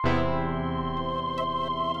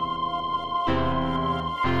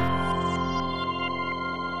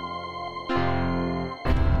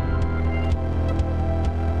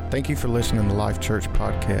Thank you for listening to Life Church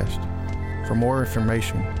Podcast. For more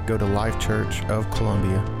information, go to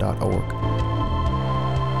lifechurchofcolumbia.org.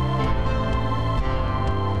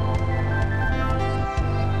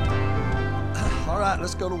 All right,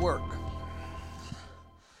 let's go to work.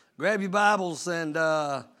 Grab your Bibles and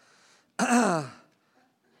we're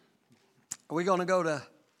going to go to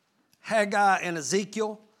Haggai and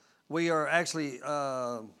Ezekiel. We are actually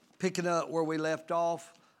picking up where we left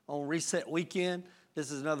off on Reset Weekend. This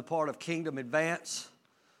is another part of Kingdom Advance.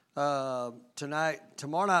 Tomorrow night,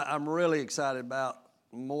 I'm really excited about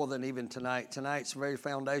more than even tonight. Tonight's very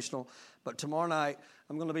foundational, but tomorrow night,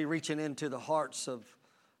 I'm going to be reaching into the hearts of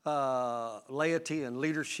laity and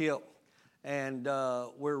leadership, and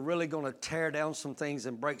we're really going to tear down some things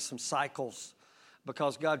and break some cycles,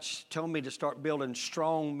 because God told me to start building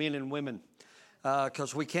strong men and women,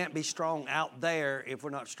 because we can't be strong out there if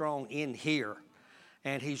we're not strong in here.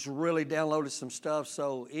 And He's really downloaded some stuff.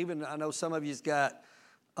 So even I know some of you's got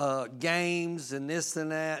games and this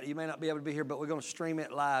and that. You may not be able to be here, but we're going to stream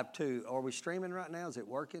it live too. Are we streaming right now? Is it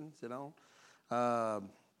working? Is it on?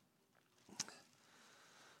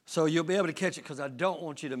 So you'll be able to catch it, because I don't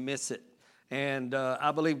want you to miss it. And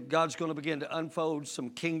I believe God's going to begin to unfold some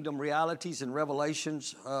kingdom realities and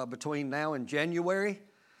revelations between now and January.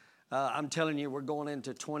 I'm telling you, we're going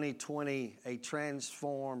into 2020, a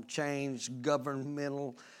transformed, changed,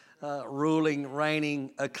 governmental, ruling,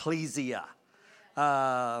 reigning ecclesia.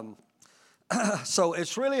 So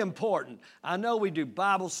it's really important. I know we do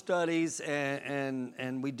Bible studies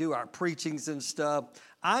and we do our preachings and stuff.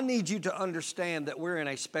 I need you to understand that we're in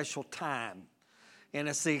a special time. And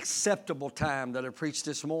it's the acceptable time that I preached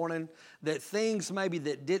this morning. That things maybe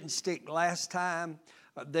that didn't stick last time,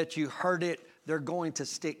 that you heard it, they're going to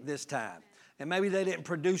stick this time. And maybe they didn't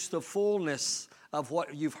produce the fullness of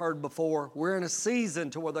what you've heard before. We're in a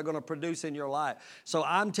season to where they're going to produce in your life. So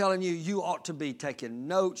I'm telling you, you ought to be taking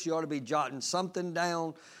notes. You ought to be jotting something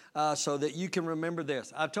down so that you can remember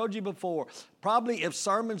this. I told you before, probably if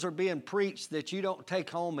sermons are being preached that you don't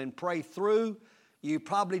take home and pray through, you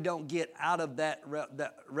probably don't get out of that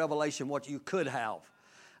revelation what you could have.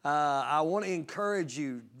 I want to encourage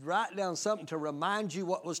you, write down something to remind you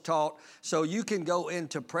what was taught so you can go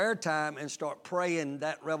into prayer time and start praying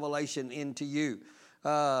that revelation into you.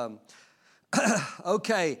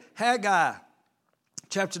 Okay, Haggai,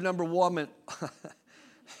 chapter number 1.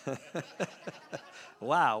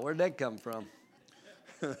 Wow, where'd that come from?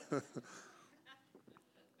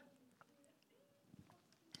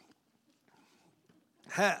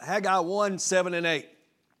 Haggai 1, 7 and 8.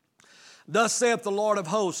 Thus saith the Lord of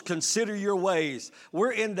hosts, consider your ways.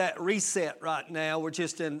 We're in that reset right now. We're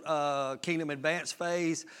just in Kingdom Advance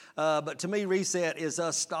phase. But to me, reset is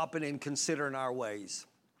us stopping and considering our ways.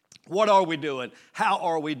 What are we doing? How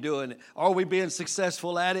are we doing it? Are we being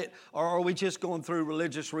successful at it? Or are we just going through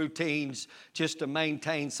religious routines just to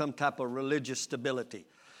maintain some type of religious stability?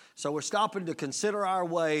 So we're stopping to consider our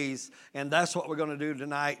ways, and that's what we're going to do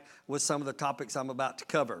tonight with some of the topics I'm about to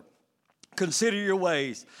cover. Consider your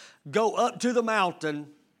ways. Go up to the mountain.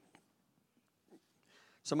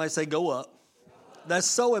 Somebody say, go up. That's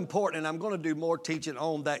so important, and I'm going to do more teaching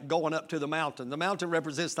on that going up to the mountain. The mountain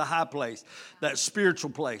represents the high place, that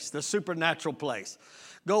spiritual place, the supernatural place.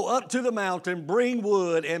 Go up to the mountain, bring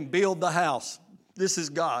wood, and build the house. This is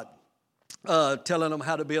God telling them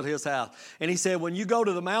how to build His house. And He said, when you go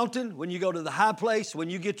to the mountain, when you go to the high place, when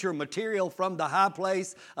you get your material from the high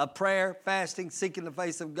place of prayer, fasting, seeking the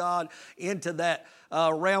face of God into that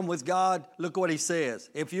realm with God, look what He says.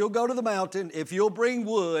 If you'll go to the mountain, if you'll bring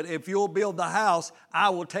wood, if you'll build the house, I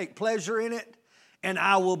will take pleasure in it, and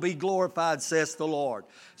I will be glorified, says the Lord.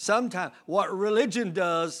 Sometimes what religion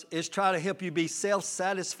does is try to help you be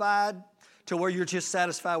self-satisfied to where you're just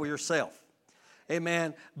satisfied with yourself.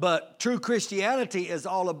 Amen. But true Christianity is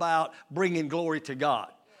all about bringing glory to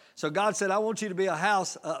God. So God said, I want you to be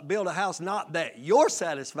build a house not that you're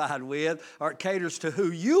satisfied with or it caters to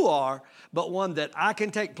who you are, but one that I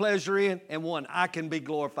can take pleasure in and one I can be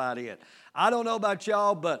glorified in. I don't know about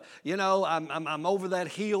y'all, but, you know, I'm over that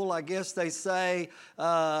hill, I guess they say.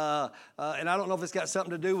 And I don't know if it's got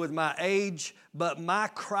something to do with my age, but my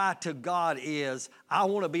cry to God is, I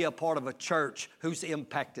want to be a part of a church who's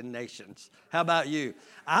impacting nations. How about you?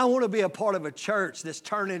 I want to be a part of a church that's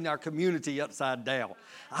turning our community upside down.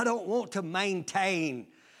 I don't want to maintain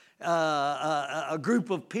a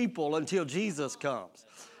group of people until Jesus comes.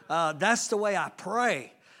 That's the way I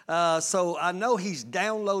pray. So I know He's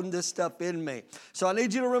downloading this stuff in me. So I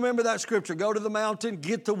need you to remember that scripture. Go to the mountain,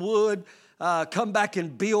 get the wood, come back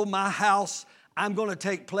and build my house. I'm going to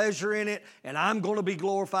take pleasure in it, and I'm going to be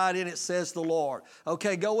glorified in it, says the Lord.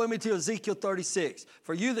 Okay, go with me to Ezekiel 36.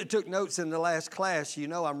 For you that took notes in the last class, you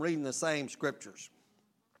know I'm reading the same scriptures.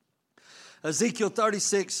 Ezekiel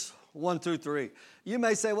 36, 1 through 3. You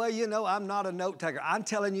may say, well, you know, I'm not a note taker. I'm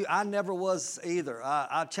telling you, I never was either.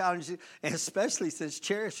 I challenge you, and especially since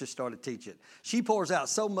Cherish has started teaching. She pours out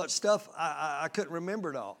so much stuff, I couldn't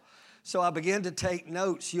remember it all. So I began to take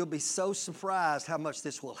notes. You'll be so surprised how much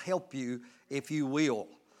this will help you if you will.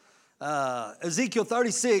 Ezekiel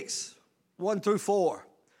 36, 1 through 4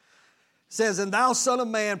 says, And thou, son of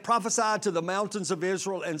man, prophesy to the mountains of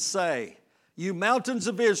Israel and say, You mountains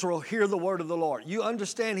of Israel, hear the word of the Lord. You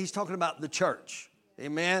understand he's talking about the church.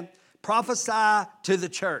 Amen. Prophesy to the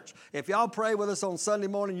church. If y'all pray with us on Sunday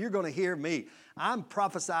morning, you're going to hear me. I'm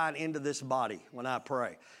prophesying into this body when I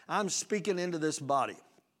pray. I'm speaking into this body.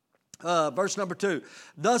 Verse number 2.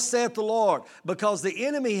 Thus saith the Lord, because the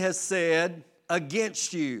enemy has said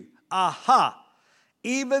against you, Aha,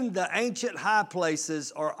 even the ancient high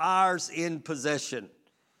places are ours in possession.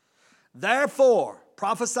 Therefore,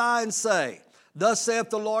 prophesy and say, Thus saith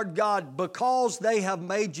the Lord God, because they have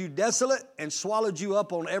made you desolate and swallowed you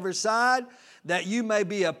up on every side, that you may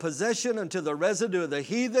be a possession unto the residue of the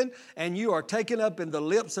heathen, and you are taken up in the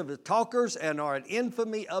lips of the talkers and are an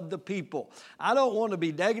infamy of the people. I don't want to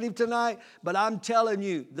be negative tonight, but I'm telling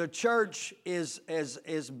you, the church is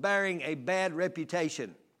bearing a bad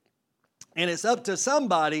reputation. And it's up to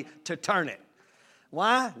somebody to turn it.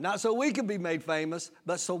 Why? Not so we can be made famous,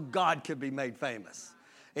 but so God can be made famous.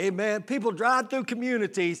 Amen. People drive through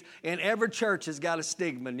communities, and every church has got a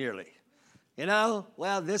stigma nearly. You know,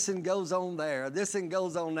 well, this one goes on there, this one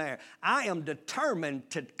goes on there. I am determined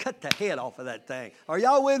to cut the head off of that thing. Are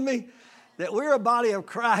y'all with me? That we're a body of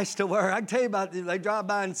Christ to where I can tell you about, they drive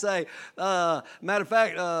by and say, matter of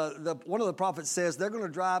fact, one of the prophets says they're going to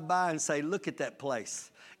drive by and say, look at that place.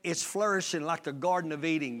 It's flourishing like the Garden of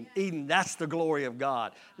Eden. That's the glory of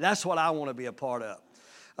God. That's what I want to be a part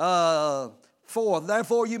of. 4,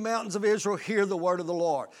 therefore you mountains of Israel, hear the word of the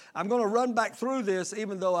Lord. I'm going to run back through this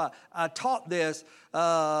even though I taught this.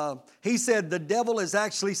 He said the devil is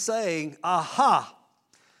actually saying, Aha,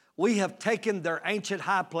 we have taken their ancient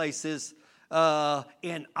high places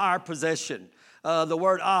in our possession. The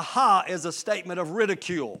word aha is a statement of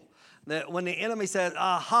ridicule. That when the enemy says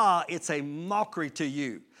aha, it's a mockery to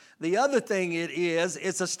you. The other thing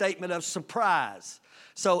it's a statement of surprise.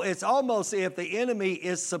 So it's almost if the enemy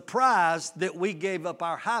is surprised that we gave up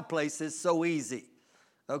our high places so easy.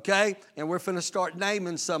 Okay? And we're going to start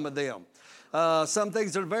naming some of them. Some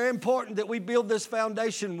things that are very important that we build this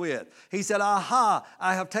foundation with. He said, Aha,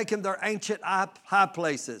 I have taken their ancient high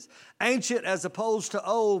places. Ancient as opposed to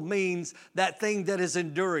old means that thing that is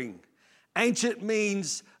enduring. Ancient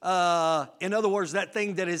means, in other words, that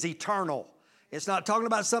thing that is eternal. It's not talking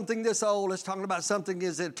about something that's old. It's talking about something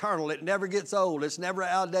that's eternal. It never gets old. It's never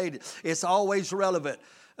outdated. It's always relevant.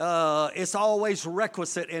 It's always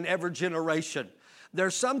requisite in every generation.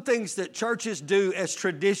 There's some things that churches do as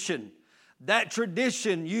tradition. That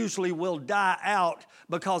tradition usually will die out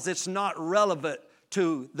because it's not relevant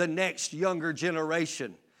to the next younger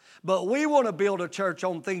generation. But we want to build a church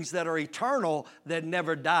on things that are eternal that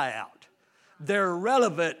never die out. They're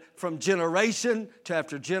relevant from generation to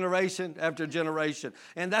after generation after generation.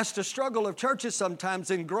 And that's the struggle of churches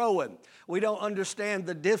sometimes in growing. We don't understand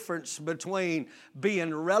the difference between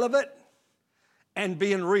being relevant and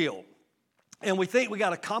being real. And we think we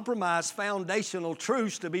got to compromise foundational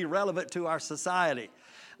truths to be relevant to our society.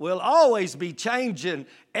 We'll always be changing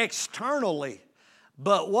externally,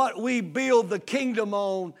 but what we build the kingdom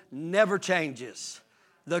on never changes.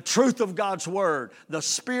 The truth of God's word, the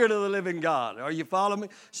Spirit of the living God. Are you following me?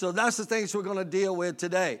 So that's the things we're going to deal with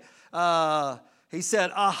today. He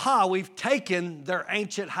said, Aha, we've taken their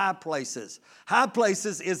ancient high places. High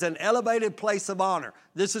places is an elevated place of honor.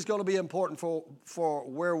 This is going to be important for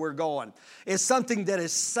where we're going. It's something that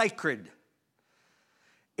is sacred.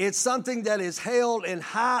 It's something that is held in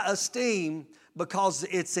high esteem because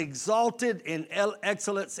it's exalted in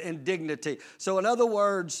excellence and dignity. So in other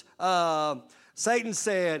words, Satan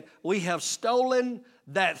said, we have stolen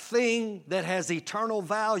that thing that has eternal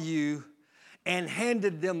value and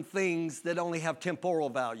handed them things that only have temporal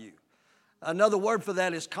value. Another word for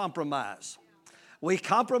that is compromise. We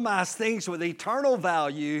compromise things with eternal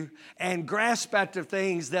value and grasp after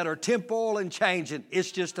things that are temporal and changing.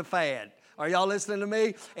 It's just a fad. Are y'all listening to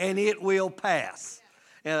me? And it will pass.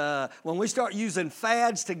 When we start using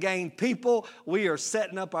fads to gain people, we are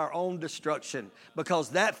setting up our own destruction because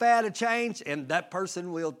that fad will change and that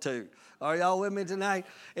person will too. Are y'all with me tonight?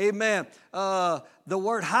 Amen. The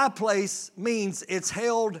word high place means it's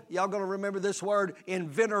held, y'all going to remember this word, in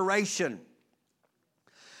veneration.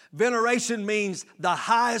 Veneration means the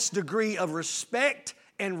highest degree of respect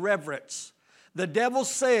and reverence. The devil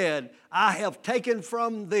said, I have taken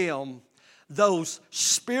from them those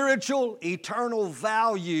spiritual, eternal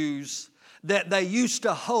values that they used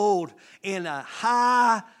to hold in a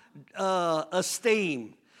high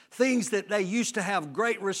esteem. Things that they used to have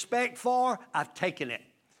great respect for, I've taken it.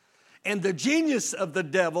 And the genius of the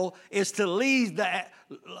devil is to leave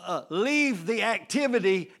the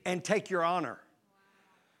activity and take your honor.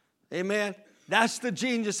 Amen. That's the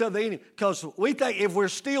genius of the enemy. Because we think if we're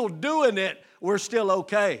still doing it, we're still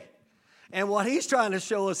okay. And what he's trying to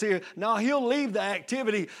show us here, now he'll leave the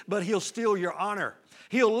activity, but he'll steal your honor.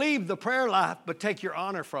 He'll leave the prayer life, but take your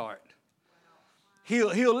honor for it.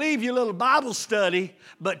 He'll leave your little Bible study,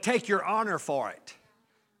 but take your honor for it.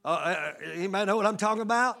 You might know what I'm talking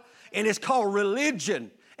about? And it's called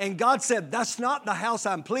religion. And God said, that's not the house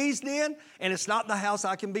I'm pleased in, and it's not the house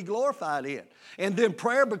I can be glorified in. And then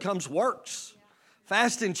prayer becomes works.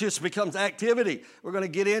 Fasting just becomes activity. We're going to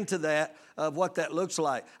get into that, of what that looks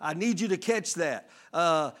like. I need you to catch that.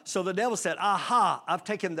 So the devil said, aha, I've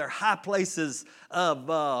taken their high places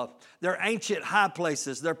of, their ancient high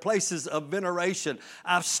places, their places of veneration.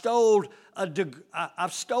 I've stolen a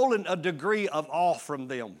degree of awe from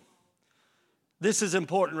them. This is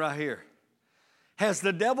important right here. Has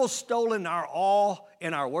the devil stolen our awe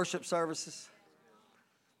in our worship services?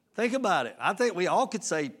 Think about it. I think we all could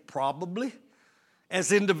say probably,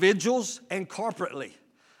 as individuals and corporately.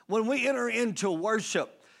 When we enter into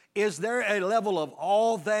worship, is there a level of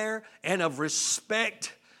awe there and of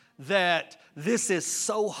respect that this is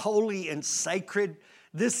so holy and sacred?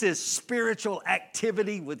 This is spiritual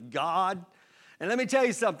activity with God. And let me tell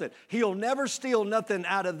you something. He'll never steal nothing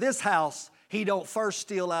out of this house he don't first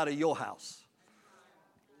steal out of your house.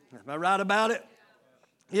 Am I right about it?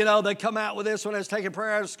 You know, they come out with this when I was taking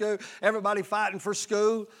prayer out of school. Everybody fighting for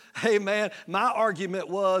school. Hey, man, my argument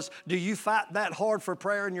was, do you fight that hard for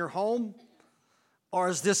prayer in your home? Or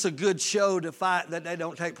is this a good show to fight that they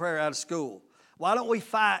don't take prayer out of school? Why don't we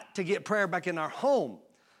fight to get prayer back in our home?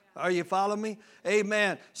 Are you following me?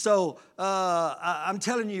 Amen. So I'm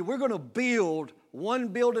telling you, we're going to build one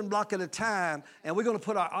building block at a time, and we're going to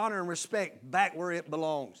put our honor and respect back where it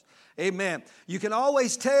belongs. Amen. You can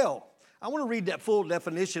always tell. I want to read that full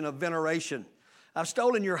definition of veneration. I've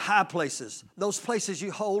stolen your high places, those places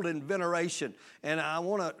you hold in veneration. And I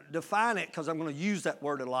want to define it because I'm going to use that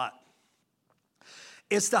word a lot.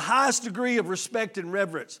 It's the highest degree of respect and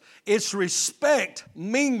reverence. It's respect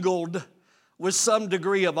mingled with some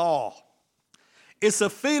degree of awe. It's a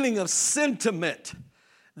feeling of sentiment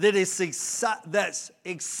that is that's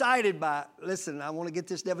excited by, listen, I want to get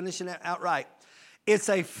this definition out right. It's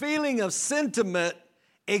a feeling of sentiment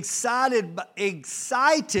excited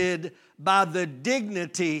by the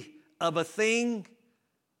dignity of a thing,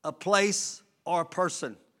 a place, or a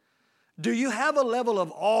person. Do you have a level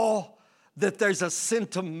of awe that there's a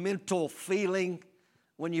sentimental feeling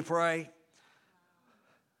when you pray?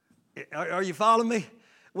 Are you following me?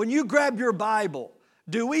 When you grab your Bible,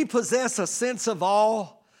 do we possess a sense of awe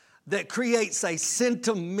that creates a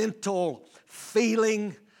sentimental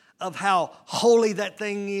feeling of how holy that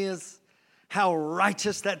thing is, how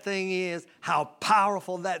righteous that thing is, how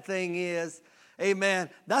powerful that thing is? Amen.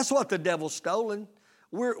 That's what the devil's stolen.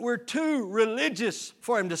 We're too religious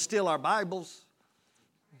for him to steal our Bibles.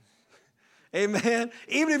 Amen.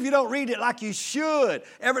 Even if you don't read it like you should,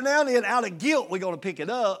 every now and then out of guilt, we're going to pick it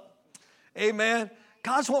up. Amen.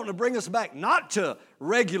 God's wanting to bring us back not to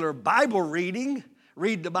regular Bible reading,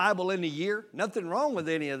 read the Bible in a year. Nothing wrong with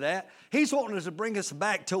any of that. He's wanting us to bring us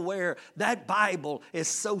back to where that Bible is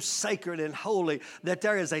so sacred and holy that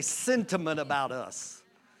there is a sentiment about us.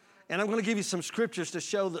 And I'm going to give you some scriptures to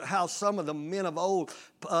show how some of the men of old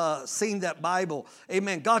seen that Bible.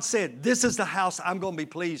 Amen. God said, this is the house I'm going to be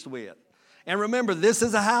pleased with. And remember, this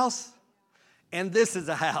is a house and this is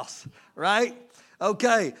a house, right?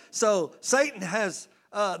 Okay, so Satan has,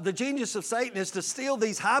 the genius of Satan is to steal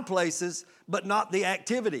these high places, but not the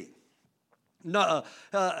activity. No,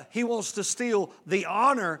 he wants to steal the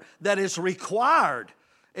honor that is required.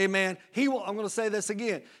 Amen. I'm going to say this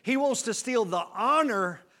again. He wants to steal the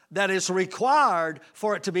honor that is required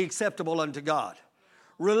for it to be acceptable unto God.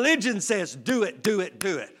 Religion says, do it, do it,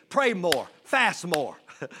 do it. Pray more, fast more.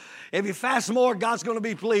 If you fast more, God's going to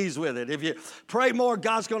be pleased with it. If you pray more,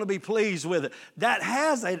 God's going to be pleased with it. That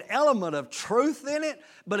has an element of truth in it,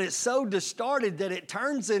 but it's so distorted that it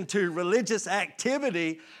turns into religious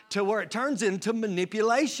activity to where it turns into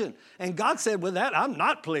manipulation. And God said, with that, I'm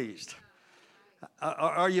not pleased.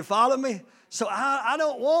 Are you following me? So I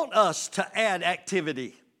don't want us to add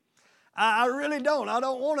activity. I really don't. I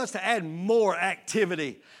don't want us to add more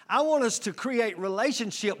activity. I want us to create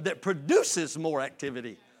relationship that produces more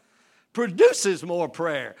activity, produces more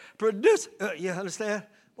prayer. You understand?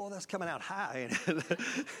 Boy, that's coming out high.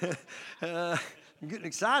 I'm getting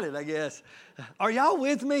excited, I guess. Are y'all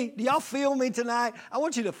with me? Do y'all feel me tonight? I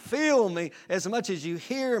want you to feel me as much as you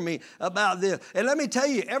hear me about this. And let me tell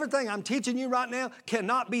you, everything I'm teaching you right now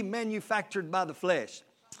cannot be manufactured by the flesh.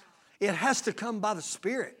 It has to come by the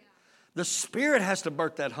Spirit. The Spirit has to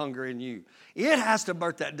birth that hunger in you. It has to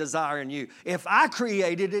birth that desire in you. If I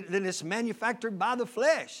created it, then it's manufactured by the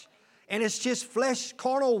flesh. And it's just flesh,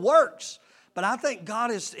 carnal works. But I think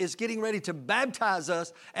God is getting ready to baptize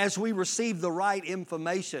us as we receive the right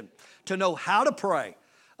information to know how to pray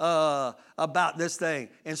about this thing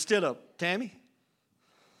instead of, Tammy?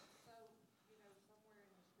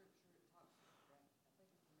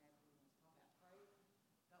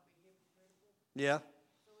 Yeah.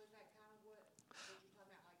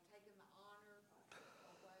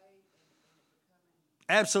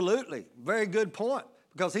 Absolutely. Very good point.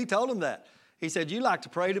 Because he told them that. He said, you like to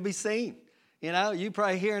pray to be seen. You know, you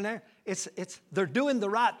pray here and there. They're doing the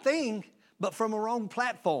right thing, but from a wrong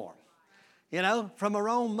platform. You know, from a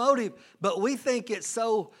wrong motive. But we think it's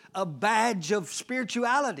so a badge of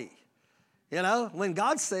spirituality. You know, when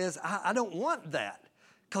God says, I don't want that.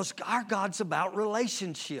 Because our God's about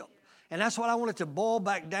relationship. And that's what I wanted to boil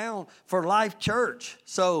back down for Life Church.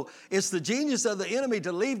 So it's the genius of the enemy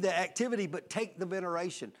to leave the activity, but take the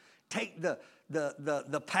veneration, take the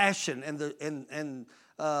passion and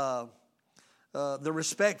the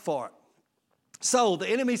respect for it. So the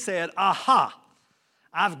enemy said, aha,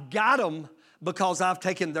 I've got them because I've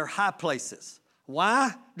taken their high places.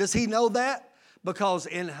 Why does he know that? Because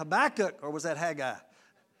in Habakkuk, or was that Haggai?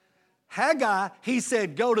 Haggai, he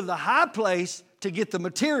said, go to the high place to get the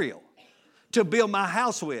material to build my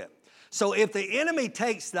house with. So if the enemy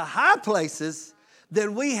takes the high places,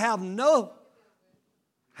 then we have no...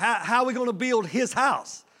 How are we going to build his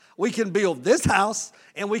house? We can build this house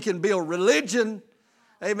and we can build religion.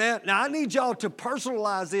 Amen. Now I need y'all to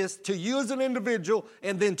personalize this to you as an individual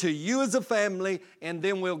and then to you as a family, and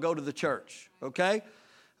then we'll go to the church. Okay?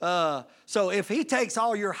 So if he takes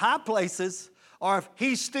all your high places, or if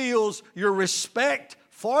he steals your respect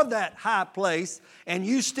for that high place, and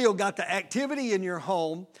you still got the activity in your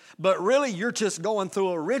home, but really you're just going through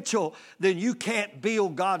a ritual, then you can't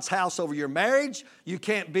build God's house over your marriage. You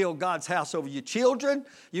can't build God's house over your children.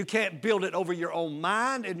 You can't build it over your own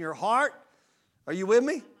mind and your heart. Are you with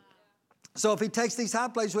me? So if he takes these high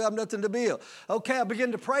places, we have nothing to build. Okay, I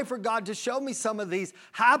begin to pray for God to show me some of these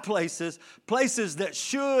high places, places that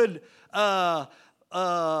should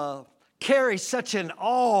carry such an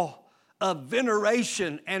awe of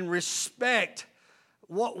veneration and respect.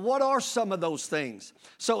 What are some of those things?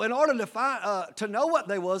 So in order to know what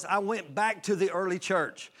they was, I went back to the early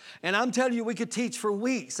church. And I'm telling you, we could teach for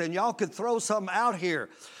weeks, and y'all could throw some out here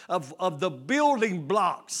of the building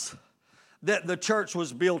blocks that the church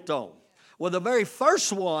was built on. Well, the very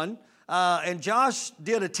first one, and Josh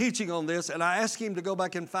did a teaching on this, and I asked him to go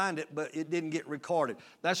back and find it, but it didn't get recorded.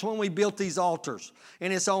 That's when we built these altars,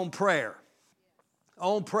 and it's on prayer.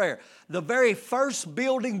 On prayer. The very first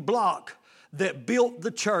building block that built the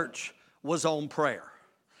church was on prayer.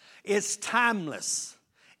 It's timeless.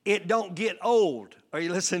 It don't get old. Are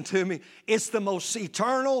you listening to me? It's the most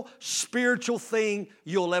eternal spiritual thing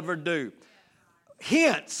you'll ever do.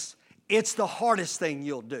 Hence, it's the hardest thing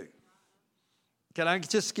you'll do. Can I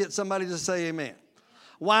just get somebody to say amen?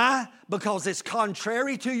 Why? Because it's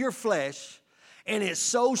contrary to your flesh, and it's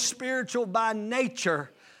so spiritual by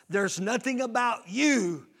nature. There's nothing about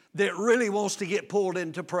you that really wants to get pulled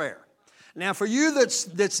into prayer. Now, for you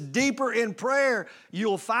that's deeper in prayer,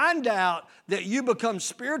 you'll find out that you become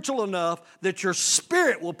spiritual enough that your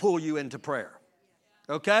spirit will pull you into prayer.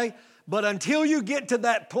 Okay? But until you get to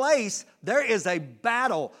that place, there is a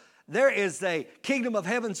battle. There is a kingdom of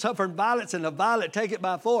heaven suffering violence, and the violent take it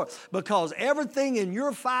by force, because everything in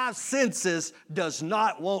your five senses does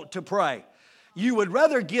not want to pray. You would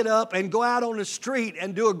rather get up and go out on the street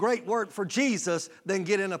and do a great work for Jesus than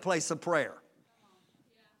get in a place of prayer.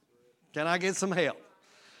 Can I get some help?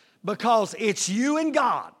 Because it's you and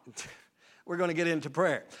God. We're going to get into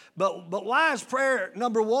prayer. But why is prayer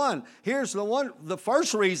number one? Here's the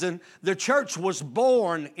first reason: the church was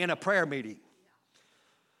born in a prayer meeting.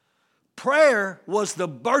 Prayer was the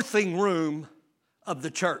birthing room of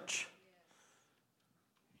the church.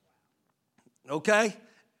 Okay?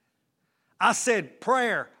 I said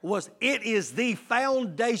prayer it is the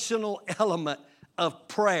foundational element of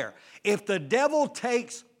prayer. If the devil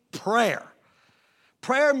takes prayer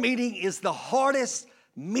meeting is the hardest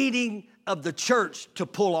meeting of the church to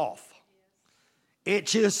pull off. It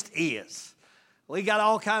just is. We got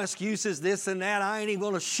all kind of excuses, this and that. I ain't even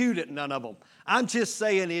going to shoot at none of them. I'm just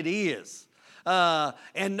saying it is.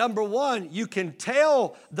 And number one, you can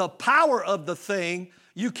tell the power of the thing.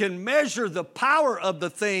 You can measure the power of the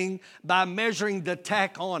thing by measuring the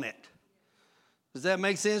attack on it. Does that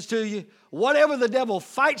make sense to you? Whatever the devil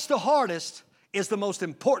fights the hardest is the most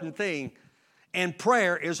important thing, and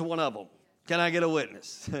prayer is one of them. Can I get a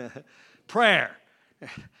witness? Prayer.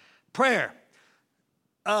 Prayer.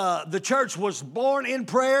 The church was born in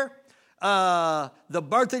prayer. The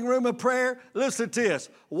birthing room of prayer. Listen to this.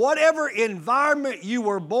 Whatever environment you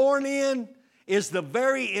were born in is the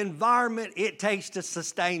very environment it takes to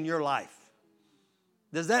sustain your life.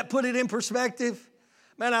 Does that put it in perspective?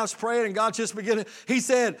 Man, I was praying and God just began. He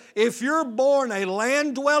said, if you're born a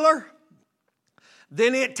land dweller,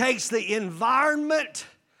 then it takes the environment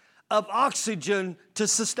of oxygen to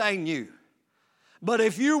sustain you. But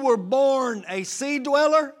if you were born a sea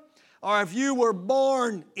dweller, or if you were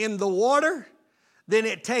born in the water, then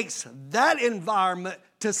it takes that environment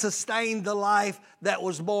to sustain the life that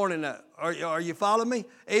was born in it. Are you following me?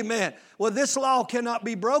 Amen. Well, this law cannot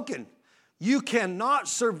be broken. You cannot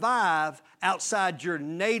survive outside your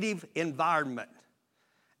native environment.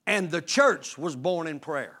 And the church was born in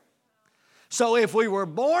prayer. So if we were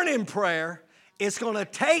born in prayer, it's going to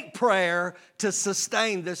take prayer to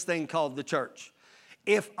sustain this thing called the church.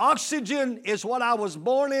 If oxygen is what I was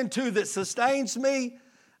born into that sustains me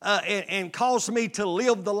and caused me to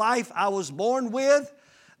live the life I was born with,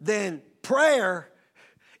 then prayer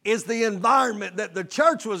is the environment that the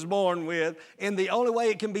church was born with, and the only way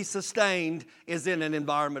it can be sustained is in an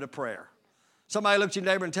environment of prayer. Somebody look at your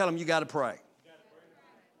neighbor and tell them you got to pray.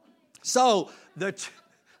 So,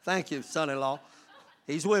 thank you, son-in-law.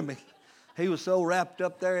 He's with me. He was so wrapped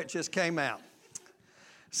up there, it just came out.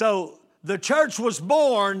 So, the church was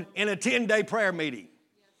born in a 10-day prayer meeting.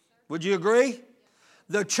 Would you agree?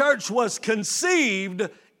 The church was conceived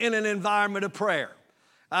in an environment of prayer.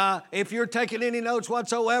 If you're taking any notes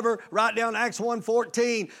whatsoever, write down Acts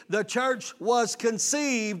 1:14. The church was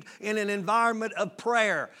conceived in an environment of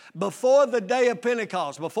prayer. Before the day of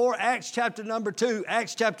Pentecost, before Acts chapter number 2,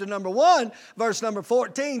 Acts chapter number 1, verse number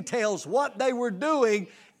 14 tells what they were doing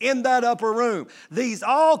in that upper room. These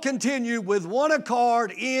all continue with one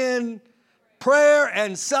accord in prayer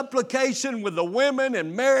and supplication with the women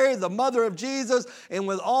and Mary, the mother of Jesus, and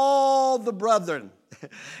with all the brethren.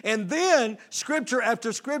 And then scripture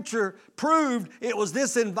after scripture proved it was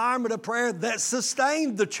this environment of prayer that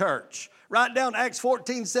sustained the church. Write down Acts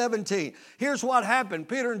 14:17. Here's what happened.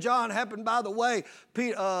 Peter and John happened, by the way.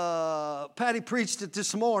 Patty preached it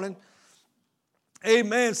this morning.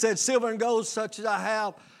 Amen. Said, silver and gold such as I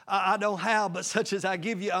have, I don't have, but such as I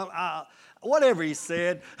give you, whatever he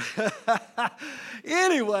said.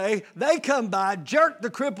 Anyway, they come by, jerk the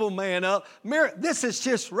crippled man up. This is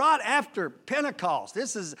just right after Pentecost.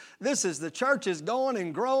 This is the church is going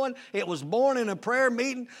and growing. It was born in a prayer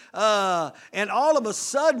meeting. And all of a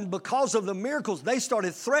sudden, because of the miracles, they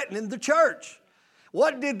started threatening the church.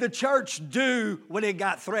 What did the church do when it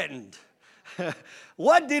got threatened?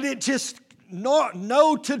 What did it just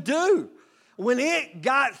know to do? When it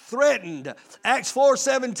got threatened, Acts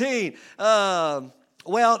 4:17,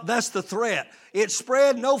 well, that's the threat. It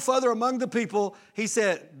spread no further among the people. He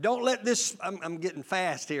said, don't let this, I'm getting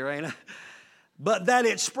fast here, ain't I? But that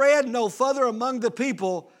it spread no further among the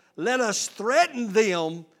people, let us threaten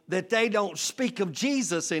them that they don't speak of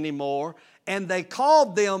Jesus anymore. And they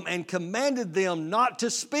called them and commanded them not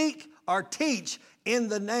to speak or teach in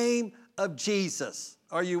the name of Jesus.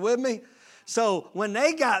 Are you with me? So when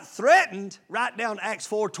they got threatened, write down Acts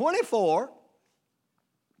 4:24,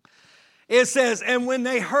 it says, and when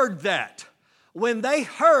they heard that, when they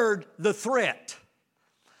heard the threat,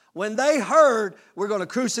 when they heard we're going to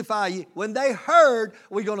crucify you, when they heard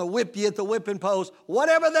we're going to whip you at the whipping post,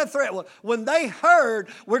 whatever that threat was, when they heard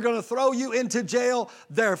we're going to throw you into jail,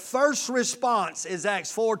 their first response is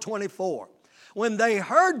Acts 4:24. When they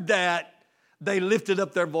heard that, they lifted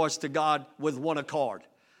up their voice to God with one accord.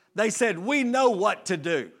 They said, we know what to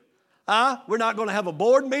do. We're not going to have a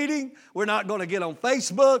board meeting. We're not going to get on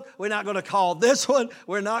Facebook. We're not going to call this one.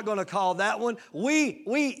 We're not going to call that one.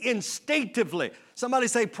 We instinctively, somebody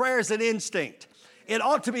say prayer is an instinct. It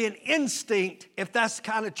ought to be an instinct if that's the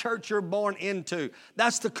kind of church you're born into.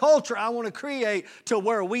 That's the culture I want to create to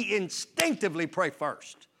where we instinctively pray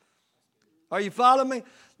first. Are you following me?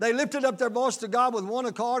 They lifted up their voice to God with one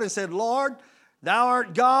accord and said, Lord, Thou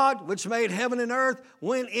art God, which made heaven and earth,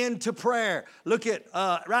 went into prayer. Look at,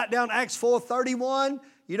 write down Acts 4:31.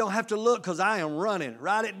 You don't have to look because I am running.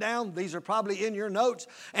 Write it down. These are probably in your notes.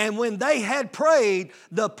 And when they had prayed,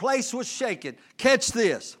 the place was shaken. Catch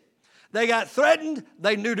this. They got threatened.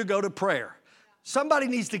 They knew to go to prayer. Somebody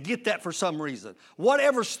needs to get that for some reason.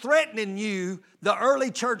 Whatever's threatening you, the early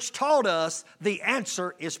church taught us the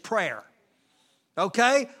answer is prayer.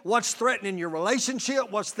 Okay? What's threatening your relationship?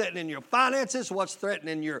 What's threatening your finances? What's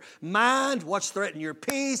threatening your mind? What's threatening your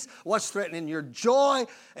peace? What's threatening your joy?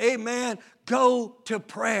 Amen. Go to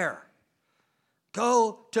prayer.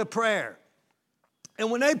 Go to prayer. And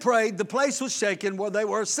when they prayed, the place was shaken where they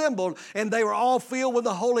were assembled, and they were all filled with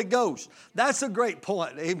the Holy Ghost. That's a great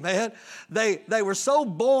point, amen. They were so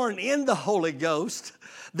born in the Holy Ghost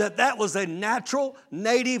that was a natural,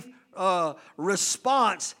 native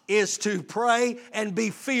response is to pray and be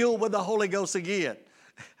filled with the Holy Ghost again.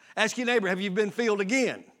 Ask your neighbor, have you been filled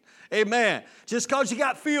again? Amen. Just because you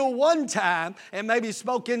got filled one time and maybe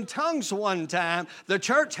spoke in tongues one time, the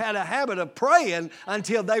church had a habit of praying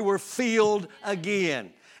until they were filled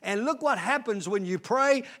again. And look what happens when you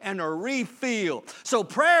pray and are refilled. So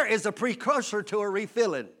prayer is a precursor to a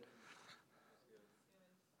refilling.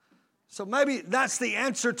 So maybe that's the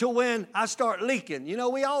answer to when I start leaking. You know,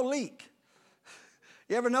 we all leak.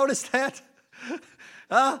 You ever notice that?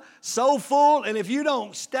 So full, and if you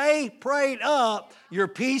don't stay prayed up, your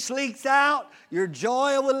peace leaks out, your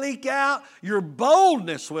joy will leak out, your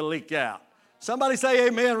boldness will leak out. Somebody say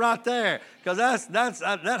amen right there, because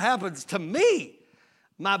that happens to me.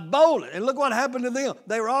 My boldness. And look what happened to them.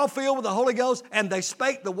 They were all filled with the Holy Ghost, and they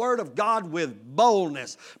spake the word of God with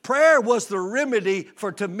boldness. Prayer was the remedy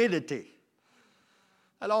for timidity.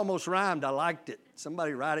 That almost rhymed. I liked it.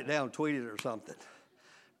 Somebody write it down, tweet it or something.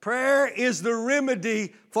 Prayer is the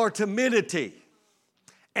remedy for timidity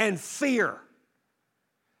and fear.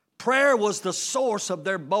 Prayer was the source of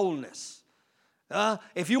their boldness.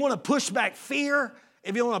 If you want to push back fear,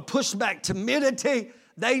 if you want to push back timidity,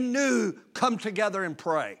 they knew, come together and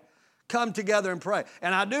pray. Come together and pray.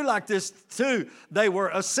 And I do like this too. They were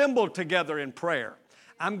assembled together in prayer.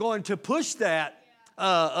 I'm going to push that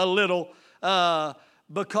a little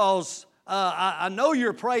because I know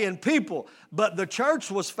you're praying people, but the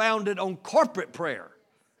church was founded on corporate prayer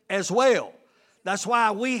as well. That's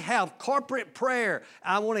why we have corporate prayer.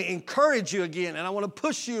 I want to encourage you again, and I want to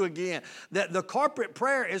push you again, that the corporate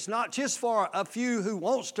prayer is not just for a few who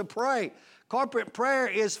wants to pray. Corporate prayer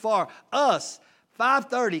is for us.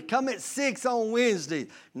 5:30, come at 6 on Wednesday,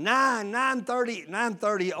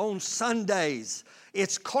 9:30 on Sundays.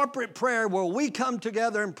 It's corporate prayer where we come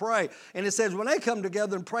together and pray. And it says when they come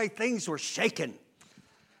together and pray, things were shaken.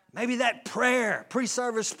 Maybe that prayer,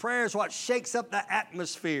 pre-service prayer, is what shakes up the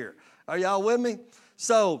atmosphere. Are y'all with me?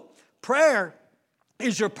 So prayer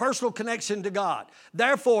is your personal connection to God.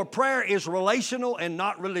 Therefore, prayer is relational and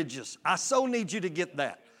not religious. I so need you to get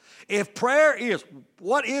that. If prayer is,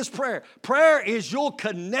 what is prayer? Prayer is your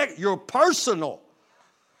personal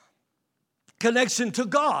connection to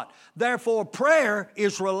God. Therefore, prayer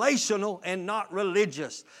is relational and not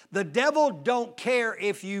religious. The devil don't care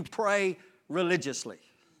if you pray religiously.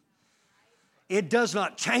 It does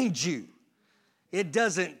not change you. It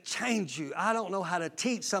doesn't change you. I don't know how to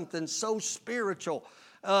teach something so spiritual.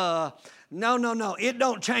 No. It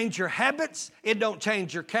don't change your habits. It don't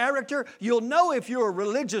change your character. You'll know if you're a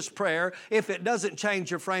religious prayer if it doesn't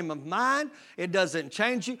change your frame of mind. It doesn't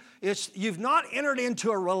change you. You've not entered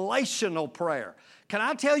into a relational prayer. Can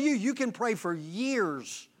I tell you, you can pray for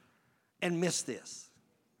years and miss this.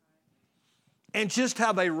 And just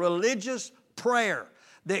have a religious prayer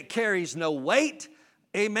that carries no weight.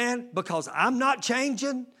 Amen. Because I'm not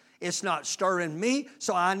changing. It's not stirring me.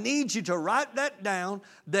 So I need you to write that down,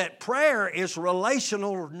 that prayer is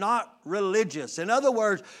relational, not religious. In other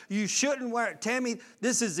words, you shouldn't wear, Tammy,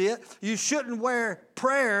 this is it. You shouldn't wear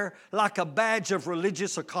prayer like a badge of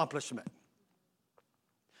religious accomplishment.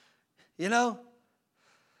 You know?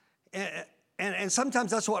 And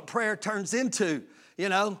sometimes that's what prayer turns into. You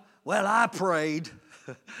know, well, I prayed.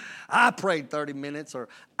 I prayed 30 minutes or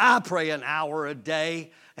I pray an hour a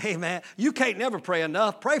day. Amen. You can't never pray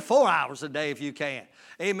enough. Pray 4 hours a day if you can.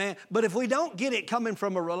 Amen. But if we don't get it coming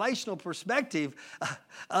from a relational perspective,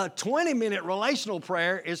 a 20-minute relational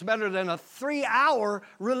prayer is better than a 3-hour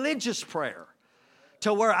religious prayer.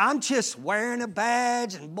 To where I'm just wearing a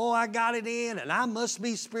badge and boy, I got it in and I must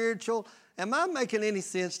be spiritual. Am I making any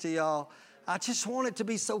sense to y'all? I just want it to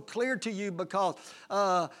be so clear to you because,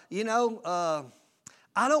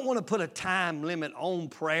 I don't want to put a time limit on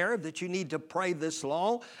prayer that you need to pray this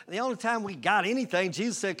long. The only time we got anything,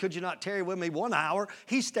 Jesus said, could you not tarry with me 1 hour?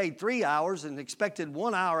 He stayed 3 hours and expected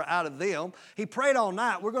 1 hour out of them. He prayed all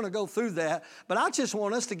night. We're going to go through that. But I just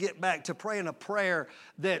want us to get back to praying a prayer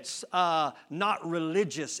that's not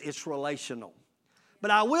religious, it's relational.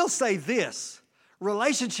 But I will say this,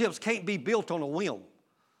 relationships can't be built on a whim.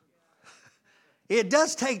 It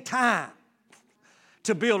does take time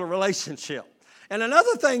to build a relationship. And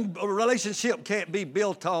another thing a relationship can't be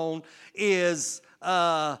built on is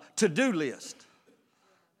a to-do list.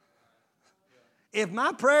 If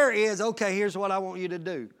my prayer is, okay, here's what I want you to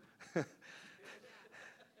do.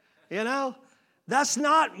 That's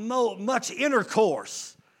not much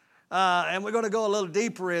intercourse. And we're going to go a little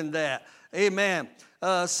deeper in that. Amen.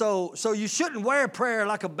 So you shouldn't wear prayer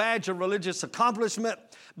like a badge of religious accomplishment,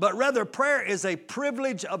 but rather prayer is a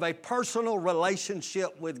privilege of a personal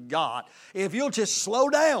relationship with God. If you'll just slow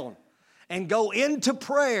down and go into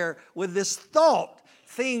prayer with this thought,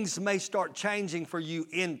 things may start changing for you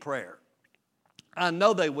in prayer. I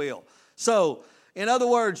know they will. So, in other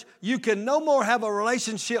words, you can no more have a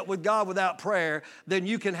relationship with God without prayer than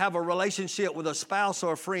you can have a relationship with a spouse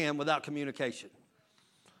or a friend without communication.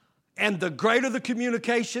 And the greater the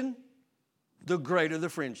communication, the greater the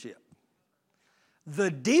friendship.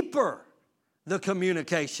 The deeper the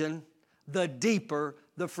communication, the deeper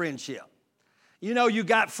the friendship. You know, you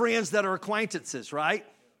got friends that are acquaintances, right?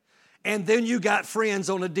 And then you got friends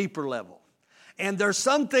on a deeper level. And there's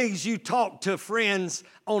some things you talk to friends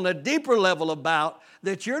on a deeper level about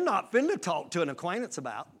that you're not finna talk to an acquaintance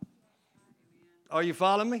about. Are you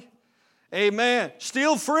following me? Amen.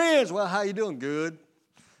 Still friends. Well, how you doing? Good.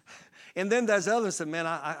 And then there's others that, man,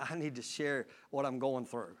 I need to share what I'm going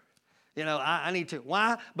through. I need to.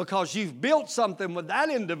 Why? Because you've built something with that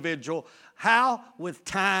individual. How? With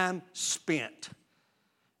time spent.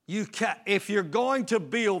 If you're going to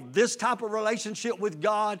build this type of relationship with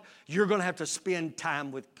God, you're going to have to spend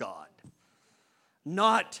time with God.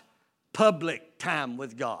 Not public time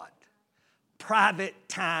with God. Private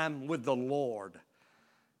time with the Lord.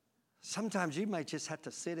 Sometimes you may just have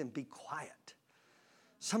to sit and be quiet.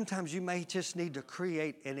 Sometimes you may just need to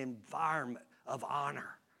create an environment of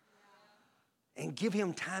honor and give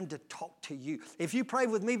Him time to talk to you. If you pray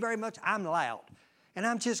with me very much, I'm loud, and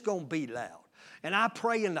I'm just going to be loud. And I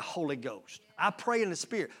pray in the Holy Ghost. I pray in the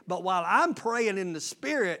Spirit. But while I'm praying in the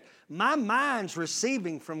Spirit, my mind's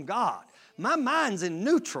receiving from God. My mind's in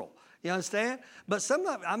neutral. You understand? But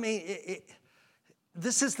sometimes,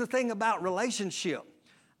 this is the thing about relationship.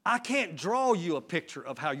 I can't draw you a picture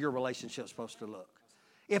of how your relationship's supposed to look.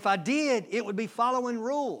 If I did, it would be following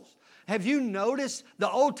rules. Have you noticed the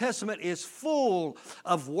Old Testament is full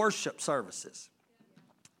of worship services?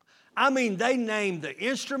 They named the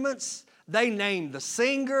instruments. They named the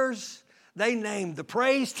singers. They named the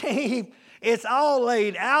praise team. It's all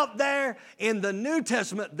laid out there. In the New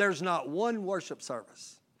Testament, there's not one worship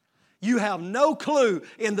service. You have no clue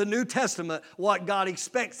in the New Testament what God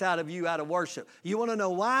expects out of you out of worship. You want to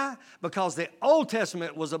know why? Because the Old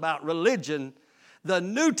Testament was about religion. The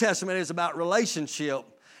New Testament is about relationship.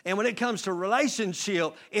 And when it comes to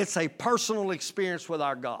relationship, it's a personal experience with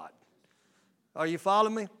our God. Are you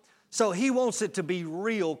following me? So He wants it to be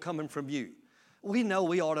real coming from you. We know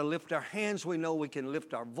we ought to lift our hands. We know we can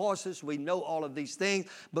lift our voices. We know all of these things.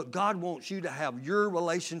 But God wants you to have your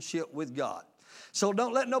relationship with God. So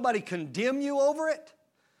don't let nobody condemn you over it.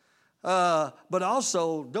 But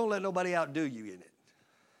also, don't let nobody outdo you in it.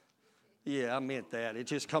 Yeah, I meant that. It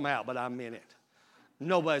just come out, but I meant it.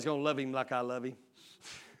 Nobody's going to love Him like I love Him.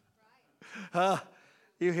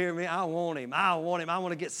 You hear me? I want Him. I want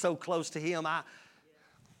to get so close to Him. I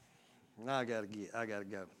got to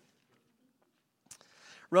go.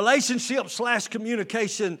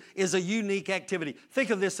 Relationship/communication is a unique activity. Think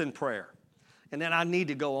of this in prayer. And then I need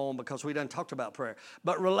to go on because we done talked about prayer.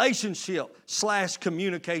 But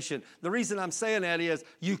relationship/communication. The reason I'm saying that is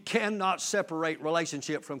you cannot separate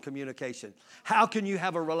relationship from communication. How can you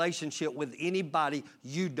have a relationship with anybody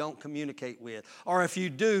you don't communicate with? Or if you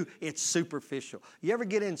do, it's superficial. You ever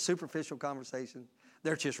get in superficial conversation?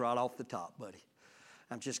 They're just right off the top, buddy.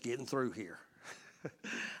 I'm just getting through here.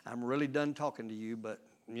 I'm really done talking to you, but,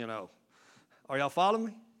 Are y'all following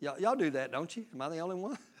me? Y'all do that, don't you? Am I the only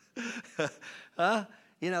one?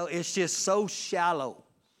 It's just so shallow.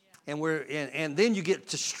 And then you get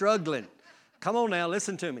to struggling. Come on now,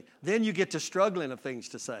 listen to me. Then you get to struggling of things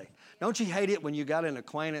to say. Don't you hate it when you got an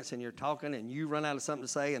acquaintance and you're talking and you run out of something to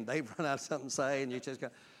say and they run out of something to say and you just go,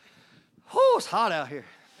 oh, it's hot out here.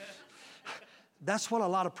 That's what a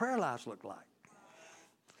lot of prayer lives look like.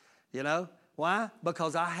 Why?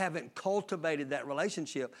 Because I haven't cultivated that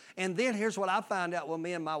relationship. And then here's what I found out with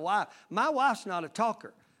me and my wife. My wife's not a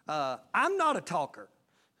talker. I'm not a talker.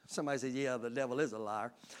 Somebody says, yeah, the devil is a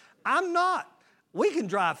liar. I'm not. We can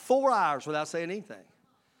drive 4 hours without saying anything.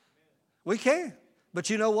 We can. But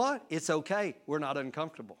you know what? It's okay. We're not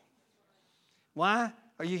uncomfortable. Why?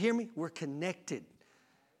 Are you hearing me? We're connected.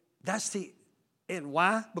 And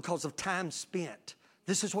why? Because of time spent.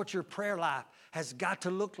 This is what your prayer life has got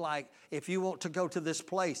to look like if you want to go to this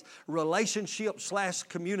place.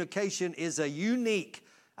 Relationship/communication is a unique,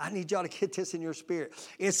 I need y'all to get this in your spirit.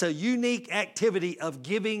 It's a unique activity of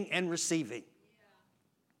giving and receiving.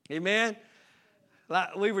 Yeah. Amen?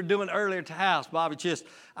 Like we were doing earlier at the house, Bobby, it's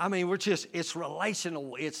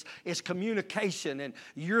relational, it's communication, and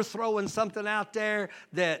you're throwing something out there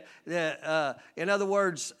that in other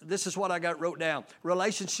words, this is what I wrote down.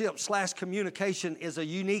 Relationship/communication is a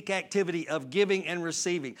unique activity of giving and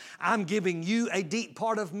receiving. I'm giving you a deep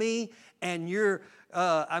part of me, and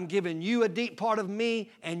I'm giving you a deep part of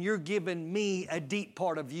me, and you're giving me a deep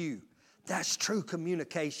part of you. That's true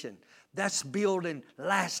communication. That's building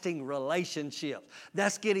lasting relationships.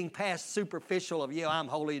 That's getting past superficial of, I'm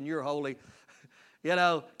holy and you're holy,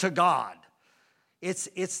 to God.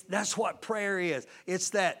 That's what prayer is. It's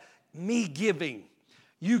that me giving,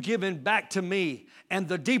 you giving back to me. And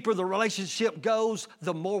the deeper the relationship goes,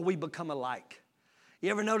 the more we become alike.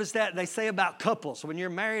 You ever notice that? They say about couples, when you're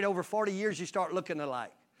married over 40 years, you start looking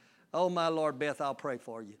alike. Oh, my Lord, Beth, I'll pray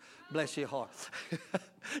for you. Bless your heart.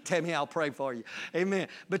 Tammy, I'll pray for you. Amen.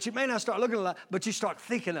 But you may not start looking alike, but you start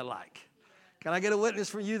thinking alike. Can I get a witness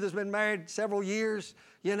from you that's been married several years?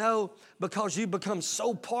 Because you become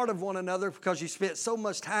so part of one another, because you spent so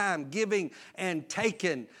much time giving and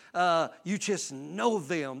taking. You just know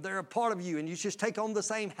them. They're a part of you, and you just take on the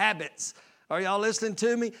same habits. Are y'all listening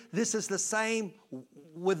to me? This is the same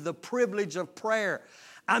with the privilege of prayer.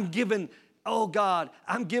 I'm giving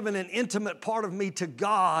an intimate part of me to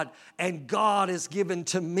God, and God is given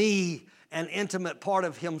to me an intimate part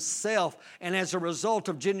of Himself. And as a result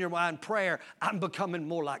of genuine prayer, I'm becoming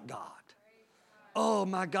more like God. Oh,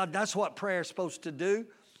 my God, that's what prayer is supposed to do.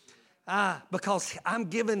 Because I'm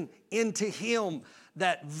giving into Him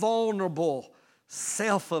that vulnerable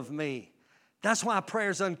self of me. That's why prayer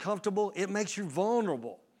is uncomfortable. It makes you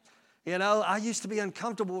vulnerable. I used to be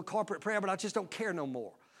uncomfortable with corporate prayer, but I just don't care no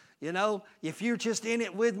more. If you're just in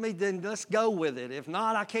it with me, then let's go with it. If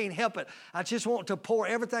not, I can't help it. I just want to pour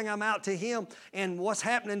everything I'm out to Him. And what's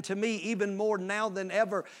happening to me even more now than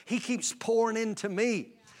ever, He keeps pouring into me.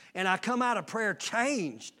 And I come out of prayer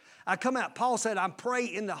changed. Paul said, I'm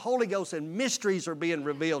praying in the Holy Ghost and mysteries are being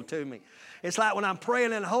revealed to me. It's like when I'm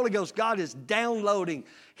praying in the Holy Ghost, God is downloading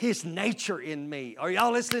His nature in me. Are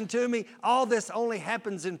y'all listening to me? All this only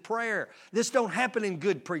happens in prayer. This don't happen in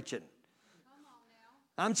good preaching.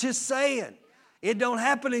 I'm just saying, it don't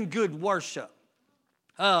happen in good worship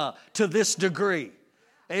to this degree.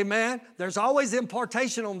 Amen? There's always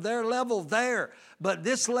impartation on their level there, but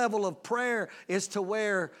this level of prayer is to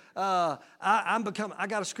where I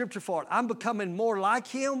got a scripture for it. I'm becoming more like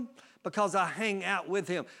Him because I hang out with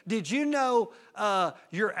Him. Did you know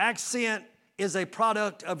your accent is a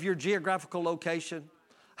product of your geographical location?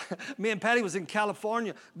 Me and Patty was in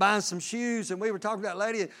California buying some shoes, and we were talking to that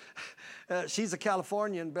lady. She's a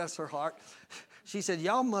Californian, bless her heart. She said,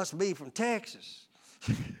 y'all must be from Texas.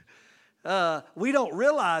 We don't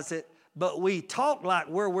realize it, but we talk like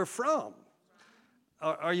where we're from.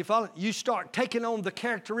 Are you following? You start taking on the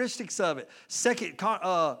characteristics of it. 2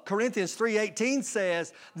 Corinthians 3:18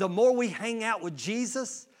 says, the more we hang out with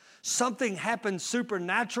Jesus, something happens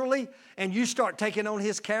supernaturally, and you start taking on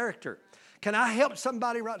His character. Can I help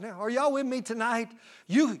somebody right now? Are y'all with me tonight?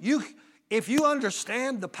 If you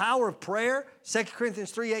understand the power of prayer, 2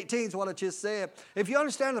 Corinthians 3:18 is what I just said. If you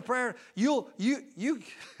understand the prayer, you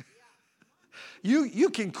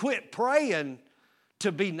can quit praying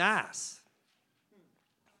to be nice.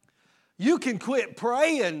 You can quit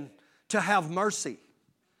praying to have mercy.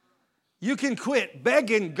 You can quit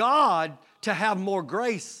begging God to have more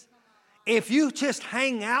grace. If you just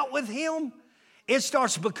hang out with Him, it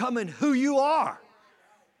starts becoming who you are.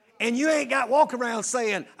 And you ain't got to walk around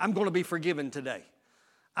saying, I'm going to be forgiven today.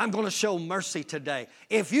 I'm going to show mercy today.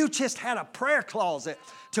 If you just had a prayer closet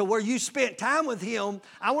to where you spent time with Him,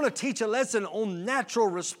 I want to teach a lesson on natural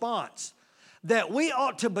response. That we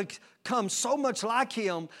ought to become so much like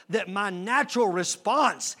Him that my natural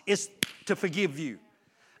response is to forgive you.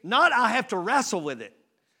 Not I have to wrestle with it.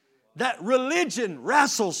 That religion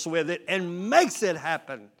wrestles with it and makes it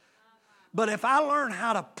happen. But if I learn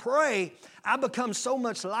how to pray, I become so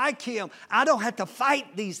much like Him. I don't have to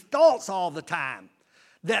fight these thoughts all the time.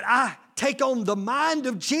 That I take on the mind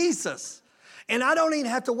of Jesus. And I don't even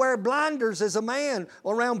have to wear blinders as a man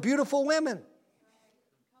around beautiful women.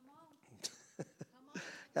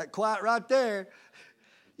 Got quiet right there.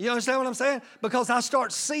 You understand what I'm saying? Because I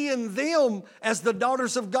start seeing them as the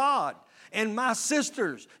daughters of God. And my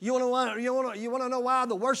sisters, you want to know why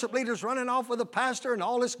the worship leader's running off with a pastor and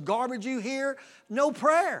all this garbage you hear? No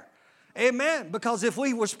prayer. Amen. Because if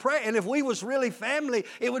we was prayer and if we was really family,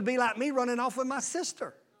 it would be like me running off with my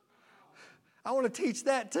sister. I want to teach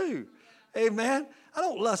that too. Amen. I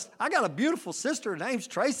don't lust. I got a beautiful sister. Her name's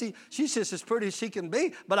Tracy. She's just as pretty as she can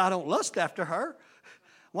be, but I don't lust after her.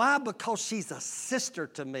 Why? Because she's a sister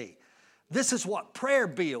to me. This is what prayer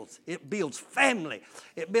builds. It builds family.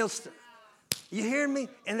 It builds... You hear me?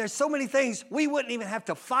 And there's so many things we wouldn't even have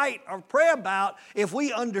to fight or pray about if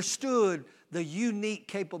we understood the unique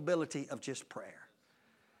capability of just prayer.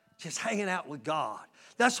 Just hanging out with God.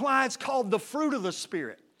 That's why it's called the fruit of the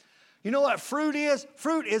Spirit. You know what fruit is?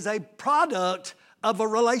 Fruit is a product of a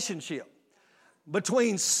relationship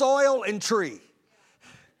between soil and tree.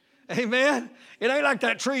 Amen? It ain't like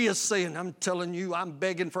that tree is saying, I'm telling you, I'm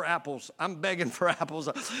begging for apples. I'm begging for apples.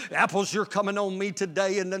 Apples, you're coming on me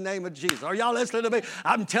today in the name of Jesus. Are y'all listening to me?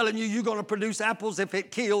 I'm telling you, you're going to produce apples if it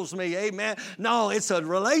kills me. Amen? No, it's a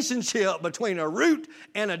relationship between a root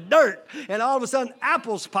and a dirt. And all of a sudden,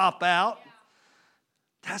 apples pop out.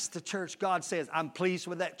 That's the church. God says, I'm pleased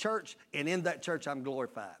with that church. And in that church, I'm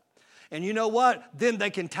glorified. And you know what? Then they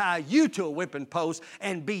can tie you to a whipping post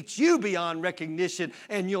and beat you beyond recognition,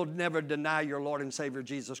 and you'll never deny your Lord and Savior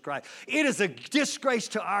Jesus Christ. It is a disgrace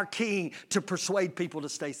to our King to persuade people to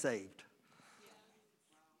stay saved.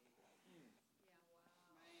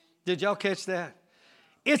 Did y'all catch that?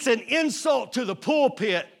 It's an insult to the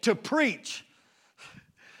pulpit to preach.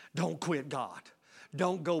 Don't quit God.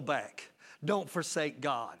 Don't go back. Don't forsake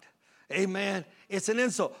God. Amen. It's an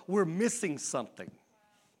insult. We're missing something.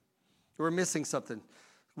 We're missing something.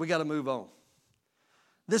 We got to move on.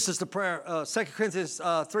 This is the prayer, 2 Corinthians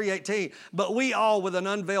 3:18. But we all with an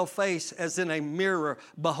unveiled face as in a mirror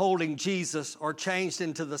beholding Jesus are changed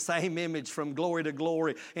into the same image from glory to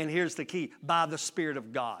glory. And here's the key, by the Spirit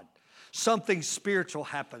of God. Something spiritual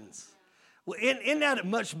happens. Well, isn't that a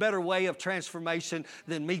much better way of transformation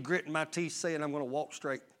than me gritting my teeth saying I'm going to walk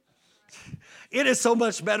straight? It is so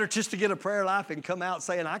much better just to get a prayer life and come out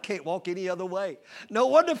saying, I can't walk any other way. No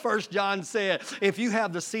wonder 1 John said, if you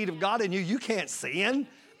have the seed of God in you, you can't sin.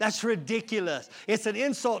 That's ridiculous. It's an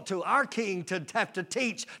insult to our King to have to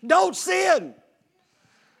teach, don't sin,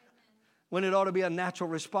 when it ought to be a natural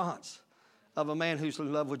response of a man who's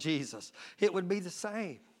in love with Jesus. It would be the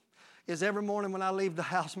same as every morning when I leave the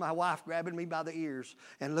house, my wife grabbing me by the ears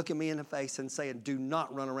and looking me in the face and saying, do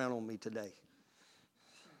not run around on me today.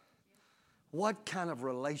 What kind of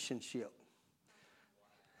relationship?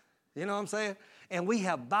 You know what I'm saying? And we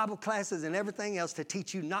have Bible classes and everything else to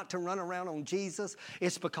teach you not to run around on Jesus.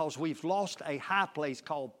 It's because we've lost a high place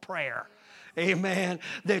called prayer. Amen.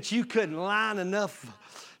 That you couldn't line enough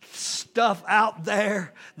stuff out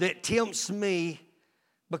there that tempts me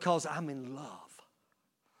because I'm in love.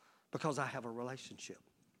 Because I have a relationship.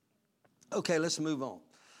 Okay, let's move on.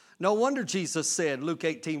 No wonder Jesus said, Luke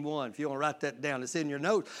 18:1, if you want to write that down, it's in your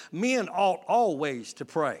notes. Men ought always to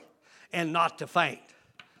pray and not to faint.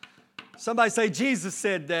 Somebody say, Jesus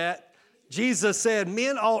said that. Jesus said,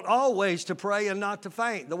 men ought always to pray and not to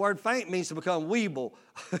faint. The word faint means to become weeble.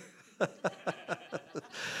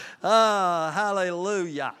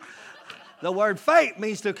 Hallelujah. The word faint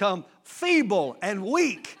means to become feeble and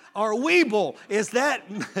weak. Or weeble is that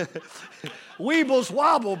weebles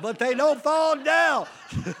wobble, but they don't fall down.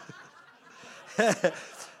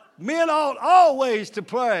 Men ought always to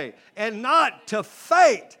pray and not to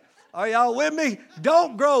faint. Are y'all with me?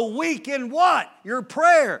 Don't grow weak in what? Your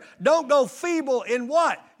prayer. Don't go feeble in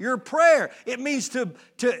what? Your prayer. It means to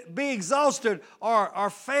be exhausted or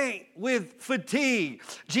faint with fatigue.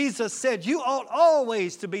 Jesus said, you ought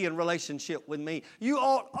always to be in relationship with me. You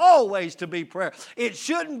ought always to be prayer. It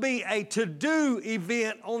shouldn't be a to-do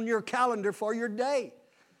event on your calendar for your day.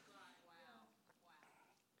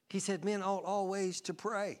 He said, men ought always to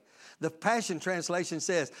pray. The Passion Translation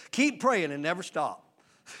says, keep praying and never stop.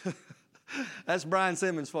 That's Brian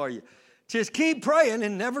Simmons for you. Just keep praying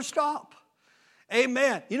and never stop.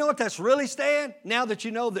 Amen. You know what that's really saying? Now that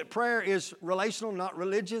you know that prayer is relational, not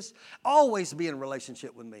religious, always be in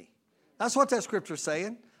relationship with me. That's what that scripture's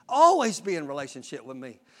saying. Always be in relationship with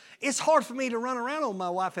me. It's hard for me to run around on my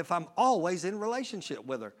wife if I'm always in relationship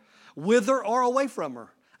with her or away from her.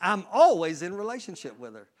 I'm always in relationship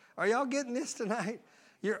with her. Are y'all getting this tonight?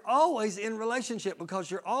 You're always in relationship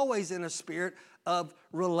because you're always in a spirit of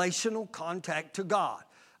relational contact to God.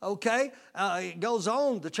 Okay, it goes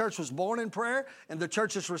on. The church was born in prayer, and the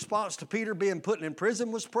church's response to Peter being put in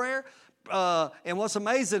prison was prayer. And what's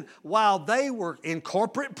amazing, while they were in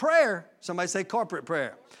corporate prayer, somebody say corporate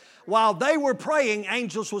prayer. While they were praying,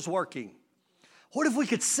 angels was working. What if we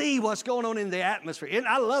could see what's going on in the atmosphere? And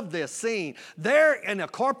I love this scene. They're in a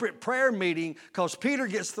corporate prayer meeting because Peter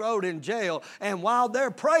gets thrown in jail. And while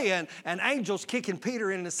they're praying, an angel's kicking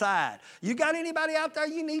Peter in the side. You got anybody out there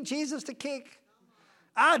you need Jesus to kick?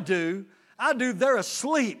 I do. They're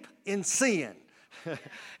asleep in sin.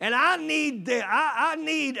 And I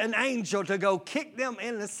need an angel to go kick them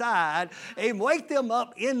in the side and wake them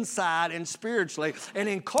up inside and spiritually. And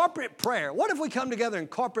in corporate prayer, what if we come together in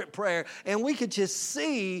corporate prayer and we could just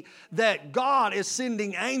see that God is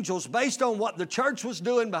sending angels based on what the church was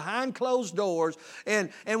doing behind closed doors.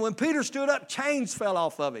 And when Peter stood up, chains fell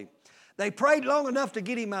off of him. They prayed long enough to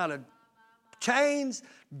get him out of chains.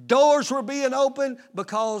 Doors were being opened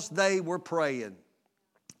because they were praying.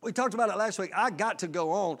 We talked about it last week. I got to go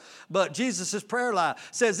on, but Jesus' prayer life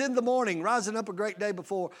says, in the morning, rising up a great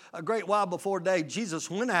while before day, Jesus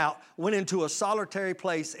went into a solitary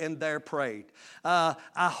place and there prayed. I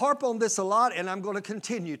harp on this a lot, and I'm going to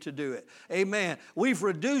continue to do it. Amen. We've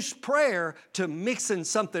reduced prayer to mixing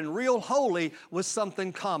something real holy with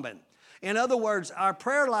something common. In other words, our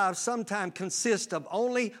prayer lives sometimes consist of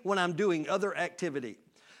only when I'm doing other activity,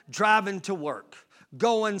 driving to work,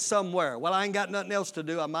 going somewhere. Well, I ain't got nothing else to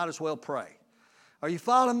do. I might as well pray. Are you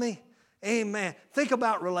following me? Amen. Think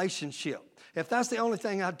about relationship. If that's the only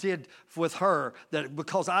thing I did with her, that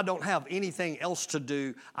because I don't have anything else to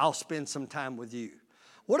do, I'll spend some time with you.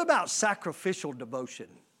 What about sacrificial devotion?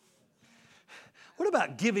 What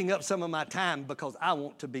about giving up some of my time because I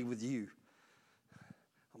want to be with you?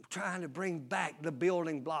 Trying to bring back the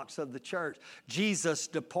building blocks of the church. Jesus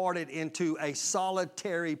departed into a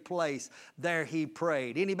solitary place. There he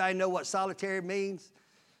prayed. Anybody know what solitary means?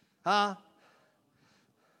 Huh?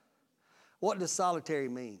 What does solitary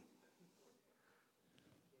mean?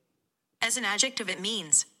 As an adjective, it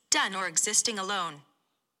means done or existing alone.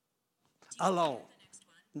 Alone.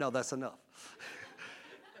 No, that's enough.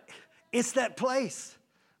 It's that place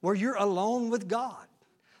where you're alone with God.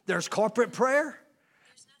 There's corporate prayer.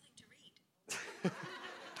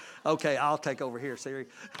 Okay, I'll take over here, Siri.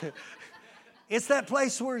 It's that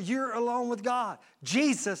place where you're alone with God.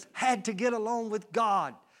 Jesus had to get alone with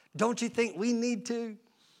God. Don't you think we need to?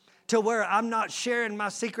 To where I'm not sharing my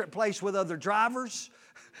secret place with other drivers.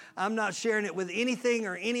 I'm not sharing it with anything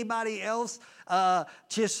or anybody else.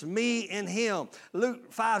 Just me and him.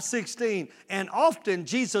 Luke 5:16. And often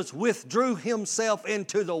Jesus withdrew himself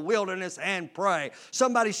into the wilderness and prayed.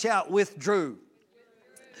 Somebody shout, withdrew.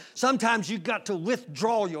 Sometimes you've got to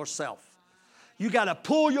withdraw yourself. You got to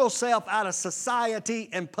pull yourself out of society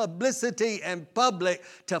and publicity and public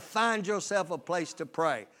to find yourself a place to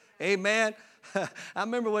pray. Amen. I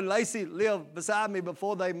remember when Lacey lived beside me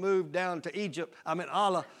before they moved down to Egypt.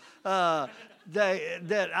 Allah. I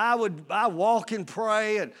walk and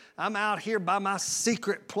pray, and I'm out here by my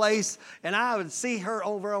secret place, and I would see her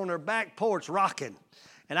over on her back porch rocking,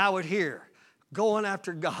 and I would hear going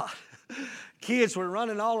after God. Kids were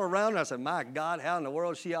running all around. I said, my God, how in the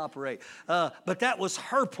world she operate? But that was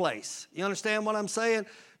her place. You understand what I'm saying?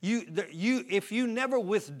 If you never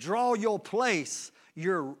withdraw your place,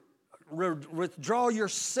 withdraw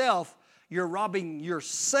yourself, you're robbing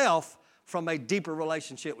yourself from a deeper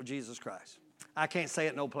relationship with Jesus Christ. I can't say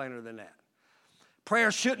it no plainer than that.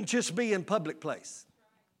 Prayer shouldn't just be in public place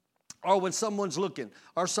or when someone's looking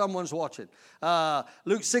or someone's watching.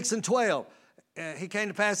 Luke 6:12. He came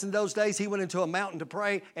to pass in those days, he went into a mountain to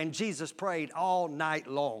pray, and Jesus prayed all night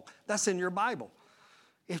long. That's in your Bible.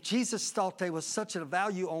 If Jesus thought there was such a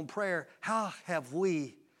value on prayer, how have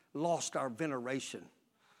we lost our veneration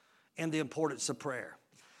and the importance of prayer?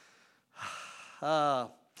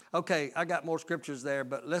 Okay, I got more scriptures there,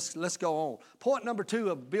 but let's go on. Point number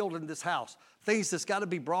 2 of building this house. Things that's got to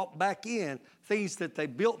be brought back in. Things that they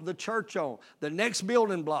built the church on. The next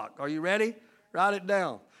building block. Are you ready? Write it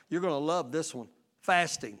down. You're going to love this one.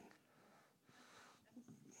 Fasting.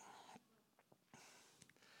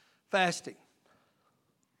 Fasting.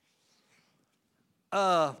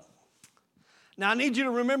 Now, I need you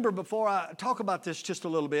to remember before I talk about this just a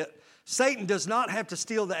little bit, Satan does not have to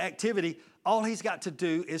steal the activity. All he's got to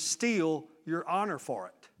do is steal your honor for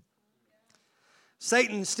it.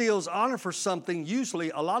 Satan steals honor for something usually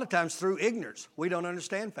a lot of times through ignorance. We don't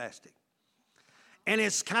understand fasting. And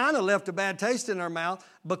it's kind of left a bad taste in our mouth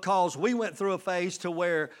because we went through a phase to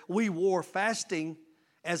where we wore fasting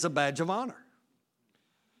as a badge of honor.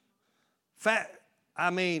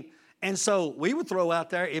 And so we would throw out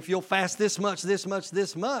there, if you'll fast this much, this much,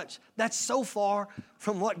 this much, that's so far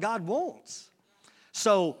from what God wants.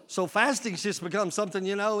 So fasting's just become something,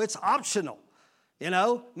 it's optional.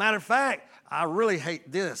 Matter of fact, I really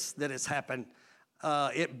hate this that has happened.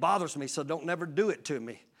 It bothers me, so don't never do it to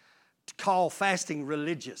me. To call fasting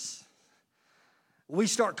religious. We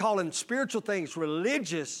start calling spiritual things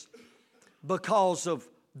religious because of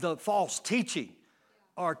the false teaching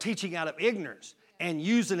or teaching out of ignorance and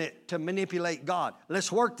using it to manipulate God.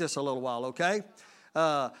 Let's work this a little while, okay?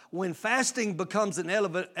 When fasting becomes an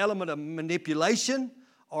element of manipulation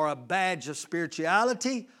or a badge of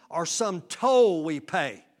spirituality or some toll we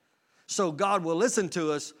pay so God will listen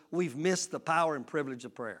to us, we've missed the power and privilege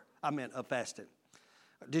of of fasting.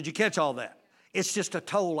 Did you catch all that? It's just a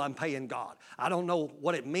toll I'm paying God. I don't know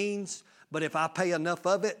what it means, but if I pay enough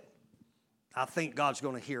of it, I think God's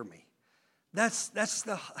going to hear me. That's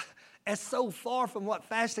so far from what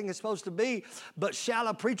fasting is supposed to be. But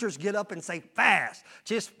shallow preachers get up and say, fast,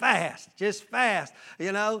 just fast, just fast,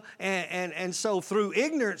 And so through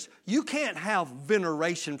ignorance, you can't have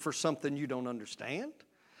veneration for something you don't understand.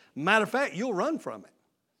 Matter of fact, you'll run from it.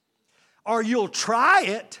 Or you'll try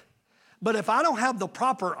it, but if I don't have the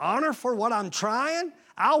proper honor for what I'm trying,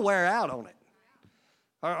 I'll wear out on it.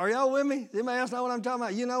 Are y'all with me? Anybody else know what I'm talking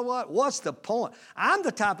about? You know what? What's the point? I'm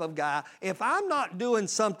the type of guy, if I'm not doing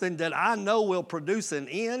something that I know will produce an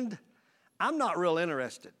end, I'm not real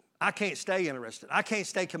interested. I can't stay interested. I can't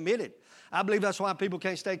stay committed. I believe that's why people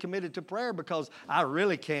can't stay committed to prayer, because I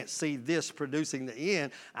really can't see this producing the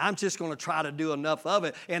end. I'm just going to try to do enough of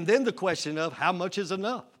it. And then the question of how much is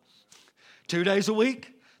enough? 2 days a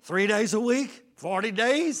week? 3 days a week? 40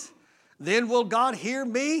 days? Then will God hear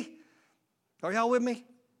me? Are y'all with me?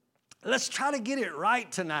 Let's try to get it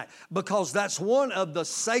right tonight, because that's one of the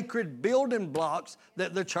sacred building blocks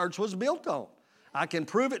that the church was built on. I can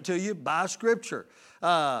prove it to you by Scripture.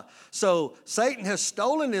 So Satan has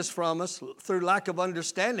stolen this from us through lack of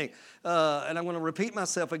understanding. And I'm going to repeat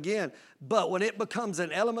myself again. But when it becomes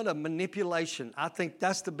an element of manipulation, I think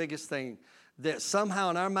that's the biggest thing. That somehow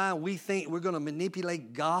in our mind we think we're going to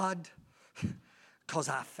manipulate God because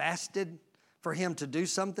I fasted for Him to do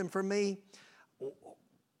something for me.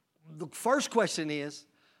 The first question is,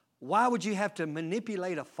 why would you have to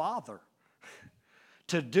manipulate a father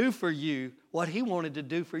to do for you what He wanted to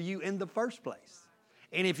do for you in the first place?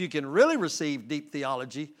 And if you can really receive deep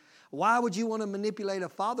theology, why would you want to manipulate a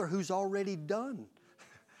father who's already done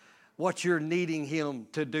what you're needing Him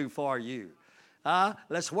to do for you?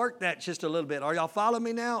 Let's work that just a little bit. Are y'all following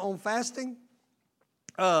me now on fasting?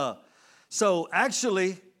 So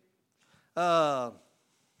actually,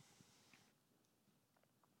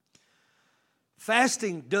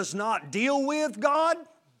 fasting does not deal with God,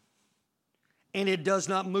 and it does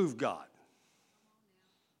not move God.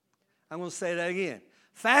 I'm going to say that again.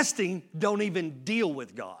 Fasting don't even deal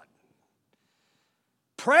with God.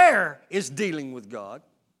 Prayer is dealing with God.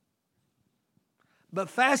 But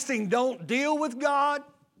fasting don't deal with God,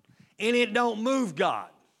 and it don't move God.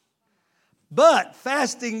 But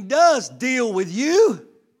fasting does deal with you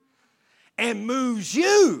and moves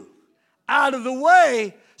you out of the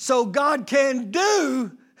way so God can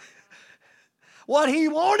do what He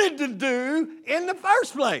wanted to do in the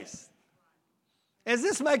first place. Is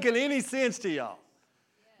this making any sense to y'all?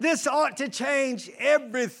 This ought to change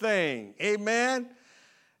everything. Amen?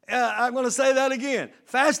 I'm going to say that again.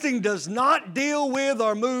 Fasting does not deal with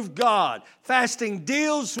or move God. Fasting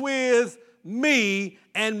deals with me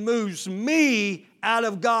and moves me out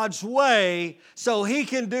of God's way so He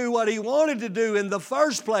can do what He wanted to do in the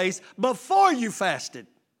first place before you fasted.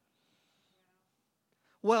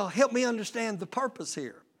 Well, help me understand the purpose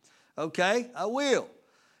here. Okay? I will.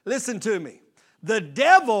 Listen to me. The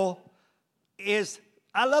devil is...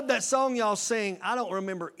 I love that song y'all sing. I don't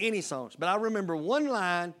remember any songs, but I remember one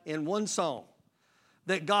line in one song,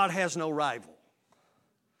 that God has no rival.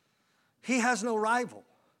 He has no rival.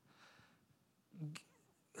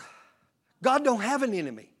 God don't have an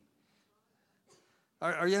enemy.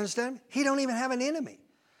 Are you understanding? He don't even have an enemy.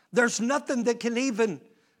 There's nothing that can even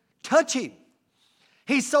touch Him.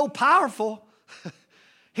 He's so powerful,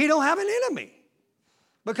 He don't have an enemy.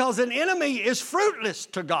 Because an enemy is fruitless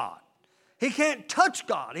to God. He can't touch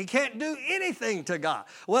God. He can't do anything to God.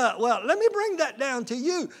 Well, let me bring that down to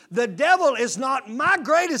you. The devil is not my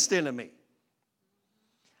greatest enemy.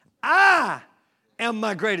 I am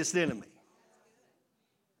my greatest enemy.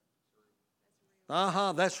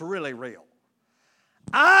 That's really real.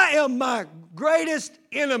 I am my greatest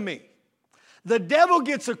enemy. The devil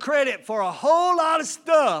gets a credit for a whole lot of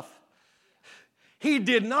stuff he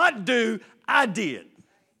did not do, I did.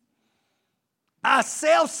 I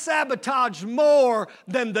self-sabotage more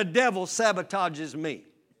than the devil sabotages me.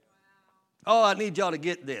 Oh, I need y'all to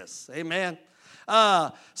get this. Amen.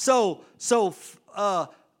 So the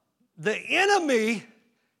enemy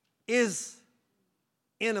is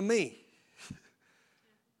enemy.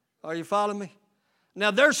 Are you following me? Now,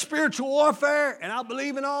 there's spiritual warfare, and I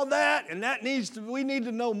believe in all that, and we need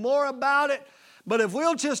to know more about it. But if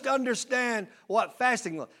we'll just understand what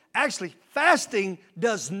fasting was. Actually, fasting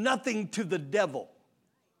does nothing to the devil.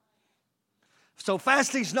 So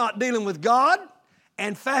fasting's not dealing with God,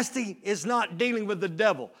 and fasting is not dealing with the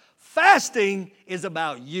devil. Fasting is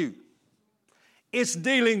about you. It's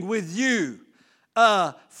dealing with you.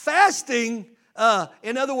 Fasting,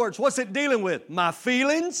 in other words, what's it dealing with? My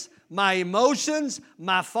feelings, my emotions,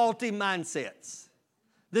 my faulty mindsets.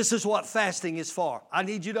 This is what fasting is for. I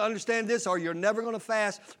need you to understand this, or you're never going to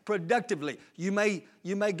fast productively. You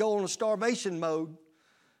may go on a starvation mode,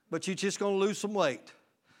 but you're just going to lose some weight.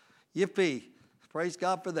 Yippee. Praise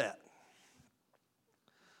God for that.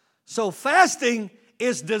 So fasting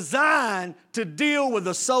is designed to deal with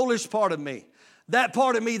the soulish part of me. That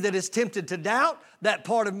part of me that is tempted to doubt, that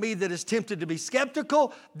part of me that is tempted to be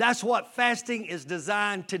skeptical, that's what fasting is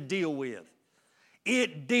designed to deal with.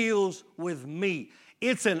 It deals with me.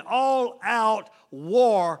 It's an all-out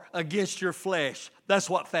war against your flesh. That's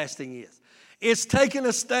what fasting is. It's taking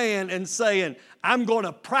a stand and saying, I'm going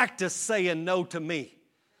to practice saying no to me.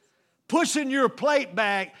 Pushing your plate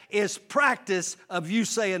back is practice of you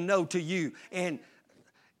saying no to you. And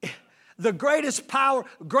the greatest power,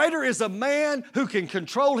 greater is a man who can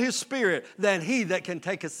control his spirit than he that can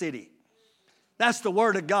take a city. That's the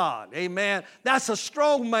word of God, amen. That's a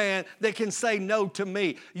strong man that can say no to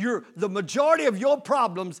me. The majority of your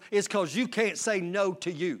problems is because you can't say no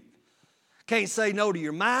to you. Can't say no to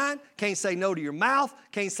your mind, can't say no to your mouth,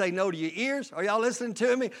 can't say no to your ears. Are y'all listening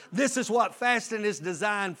to me? This is what fasting is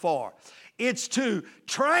designed for. It's to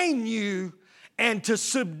train you and to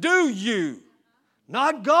subdue you,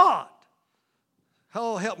 not God.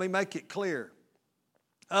 Oh, help me make it clear.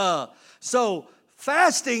 So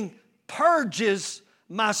fasting purges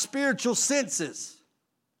my spiritual senses.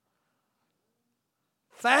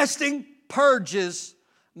 Fasting purges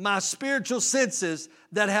my spiritual senses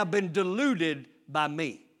that have been diluted by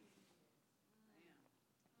me.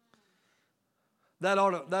 That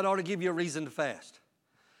ought to give you a reason to fast.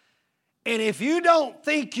 And if you don't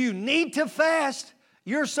think you need to fast,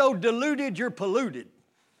 you're so diluted, you're polluted.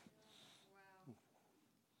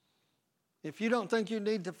 If you don't think you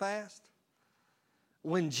need to fast,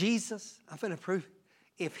 when Jesus, I'm going to prove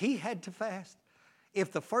it, if he had to fast,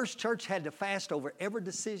 if the first church had to fast over every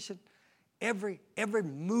decision, every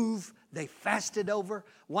move they fasted over.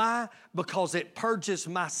 Why? Because it purges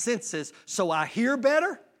my senses so I hear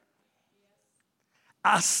better,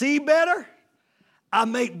 I see better, I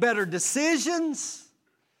make better decisions,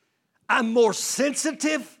 I'm more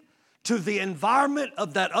sensitive to the environment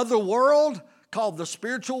of that other world called the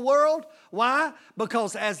spiritual world. Why?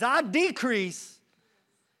 Because as I decrease,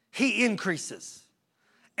 he increases.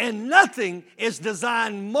 And nothing is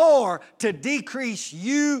designed more to decrease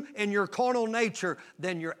you and your carnal nature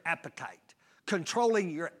than your appetite. Controlling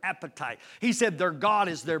your appetite. He said their God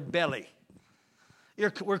is their belly.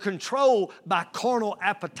 We're controlled by carnal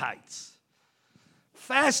appetites.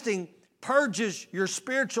 Fasting purges your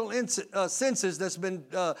spiritual senses that's been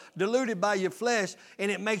diluted by your flesh, and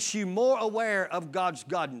it makes you more aware of God's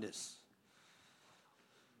godness.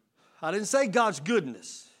 I didn't say God's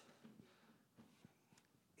goodness.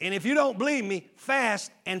 And if you don't believe me,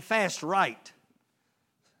 fast and fast right.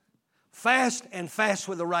 Fast and fast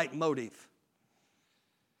with the right motive.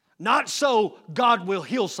 Not so God will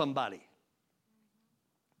heal somebody.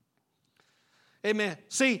 Amen.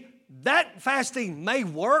 See, that fasting may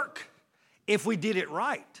work if we did it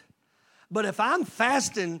right. But if I'm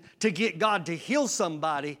fasting to get God to heal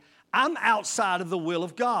somebody, I'm outside of the will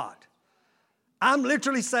of God. I'm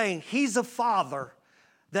literally saying He's a Father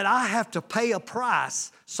that I have to pay a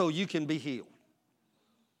price so you can be healed.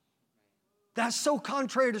 That's so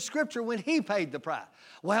contrary to Scripture when He paid the price.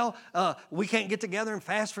 Well, we can't get together and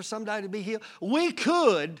fast for somebody to be healed. We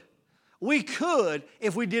could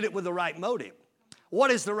if we did it with the right motive. What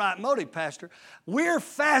is the right motive, Pastor? We're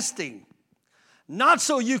fasting not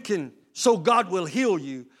so God will heal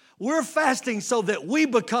you. We're fasting so that we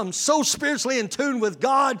become so spiritually in tune with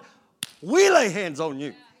God, we lay hands on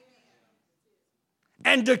you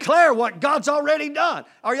and declare what God's already done.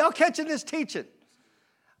 Are y'all catching this teaching?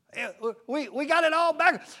 We got it all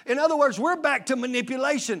back. In other words, we're back to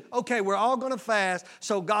manipulation. Okay, we're all going to fast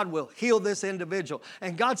so God will heal this individual.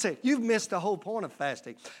 And God said, you've missed the whole point of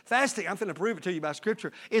fasting. Fasting, I'm going to prove it to you by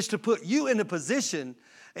Scripture, is to put you in a position,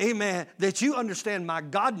 amen, that you understand my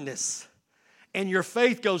godness. And your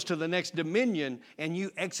faith goes to the next dominion and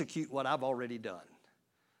you execute what I've already done.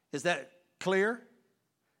 Is that clear?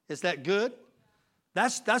 Is that good?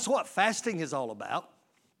 That's what fasting is all about.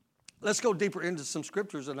 Let's go deeper into some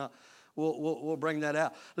scriptures and we'll bring that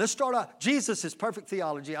out. Let's start out. Jesus is perfect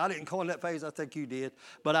theology. I didn't coin that phrase. I think you did,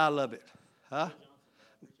 but I love it. Huh?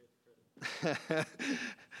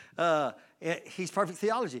 He's perfect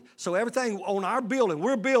theology. So everything on our building,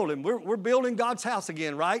 we're building God's house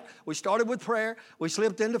again, right? We started with prayer. We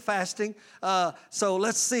slipped into fasting. So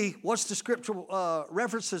let's see what's the scriptural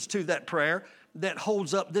references to that prayer that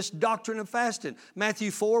holds up this doctrine of fasting. Matthew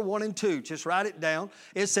 4, 1 and 2. Just write it down.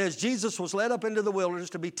 It says, Jesus was led up into the wilderness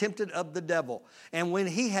to be tempted of the devil. And when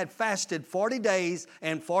he had fasted 40 days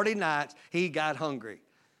and 40 nights, he got hungry.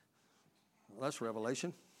 Well, that's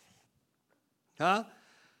revelation. Huh?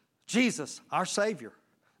 Jesus, our Savior,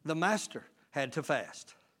 the Master, had to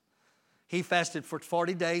fast. He fasted for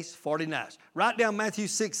 40 days, 40 nights. Write down Matthew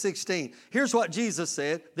 6, 16. Here's what Jesus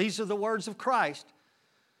said. These are the words of Christ.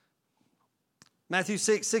 Matthew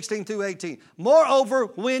 6, 16 through 18. Moreover,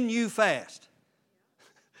 when you fast.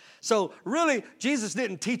 So really, Jesus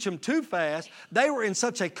didn't teach them to fast. They were in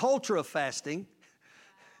such a culture of fasting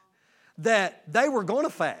that they were going to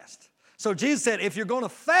fast. So Jesus said, if you're going to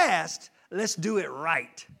fast, let's do it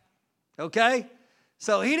right. Okay?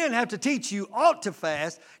 So he didn't have to teach you ought to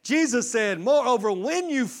fast. Jesus said, moreover, when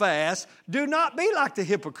you fast, do not be like the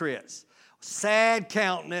hypocrites. Sad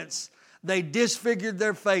countenance. They disfigured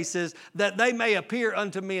their faces that they may appear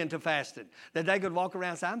unto men to fasting. That they could walk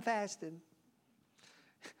around and say, I'm fasting.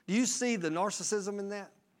 Do you see the narcissism in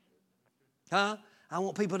that? Huh? I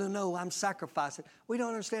want people to know I'm sacrificing. We don't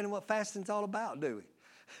understand what fasting's all about, do we?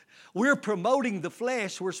 We're promoting the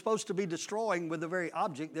flesh we're supposed to be destroying with the very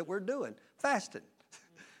object that we're doing, fasting.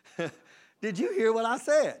 Did you hear what I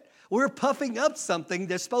said? We're puffing up something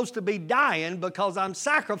that's supposed to be dying because I'm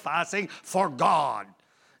sacrificing for God.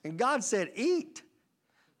 And God said, eat.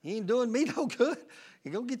 You ain't doing me no good.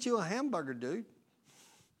 You go get you a hamburger, dude.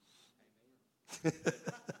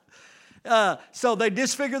 So they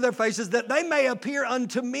disfigure their faces that they may appear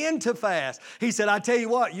unto men to fast. He said, I tell you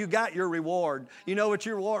what, you got your reward. You know what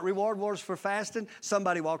your reward was for fasting?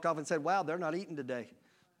 Somebody walked off and said, wow, they're not eating today.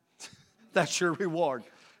 That's your reward.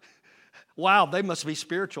 Wow, they must be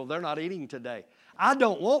spiritual. They're not eating today. I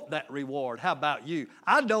don't want that reward. How about you?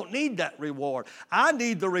 I don't need that reward. I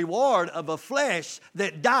need the reward of a flesh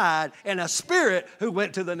that died and a spirit who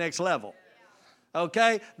went to the next level.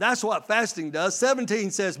 Okay? That's what fasting does.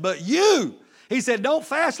 17 says, but you, he said, don't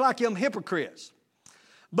fast like them hypocrites.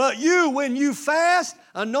 But you, when you fast,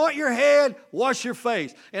 anoint your head, wash your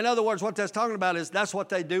face. In other words, what that's talking about is that's what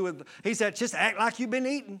they do with, he said, just act like you've been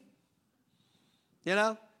eating. You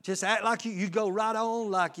know? Just act like you go right on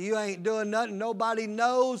like you ain't doing nothing. Nobody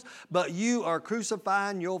knows, but you are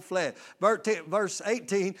crucifying your flesh. Verse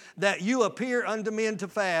 18, that you appear unto men to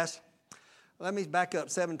fast. Let me back up,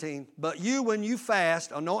 17. But you, when you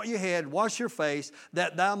fast, anoint your head, wash your face,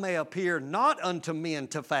 that thou may appear not unto men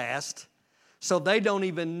to fast, so they don't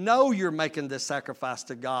even know you're making this sacrifice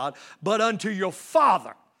to God, but unto your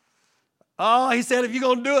Father. Oh, he said, if you're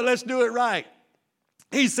going to do it, let's do it right.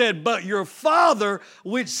 He said, but your Father,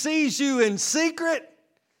 which sees you in secret,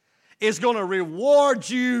 is going to reward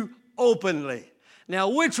you openly. Now,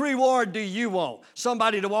 which reward do you want?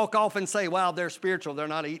 Somebody to walk off and say, wow, they're spiritual, they're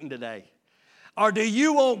not eating today. Or do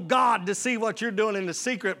you want God to see what you're doing in the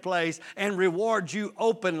secret place and reward you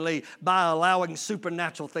openly by allowing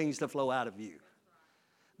supernatural things to flow out of you?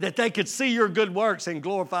 That they could see your good works and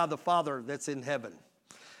glorify the Father that's in heaven.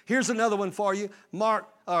 Here's another one for you.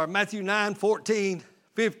 Matthew 9, 14.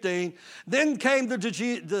 15. Then came to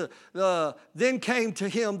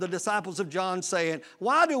him the disciples of John, saying,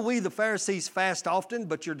 why do we the Pharisees fast often,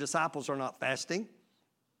 but your disciples are not fasting?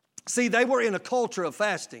 See, they were in a culture of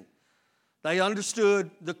fasting. They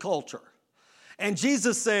understood the culture. And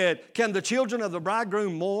Jesus said, can the children of the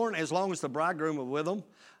bridegroom mourn as long as the bridegroom is with them?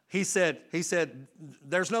 He said,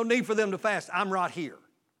 there's no need for them to fast. I'm right here.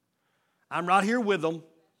 I'm right here with them.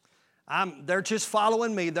 They're just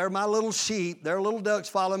following me. They're my little sheep. They're little ducks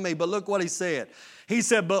following me. But look what he said. He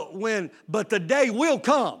said, but the day will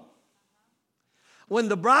come when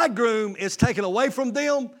the bridegroom is taken away from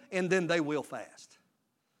them, and then they will fast.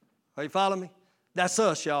 Are you following me? That's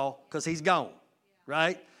us, y'all, because he's gone,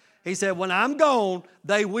 right? He said, when I'm gone,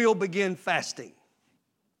 they will begin fasting.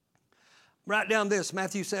 Write down this,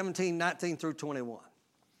 Matthew 17, 19 through 21.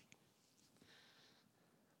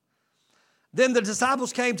 Then the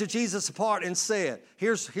disciples came to Jesus apart and said,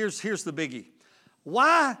 here's the biggie.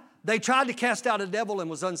 Why they tried to cast out a devil and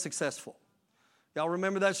was unsuccessful. Y'all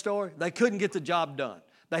remember that story? They couldn't get the job done.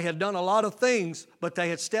 They had done a lot of things, but they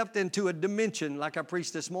had stepped into a dimension, like I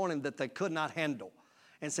preached this morning, that they could not handle.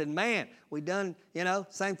 And said, man, we done,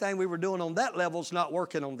 same thing we were doing on that level is not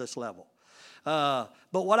working on this level. But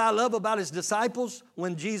what I love about his disciples,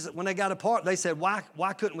 when they got apart, they said,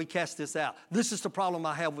 why couldn't we cast this out? This is the problem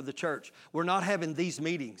I have with the church. We're not having these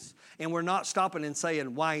meetings, and we're not stopping and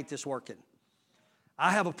saying, why ain't this working?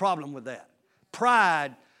 I have a problem with that.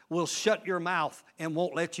 Pride will shut your mouth and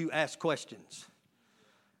won't let you ask questions.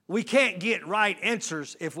 We can't get right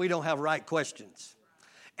answers if we don't have right questions.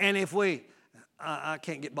 And if I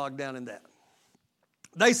can't get bogged down in that.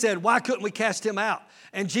 They said, why couldn't we cast him out?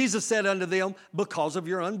 And Jesus said unto them, because of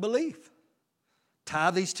your unbelief.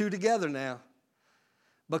 Tie these two together now.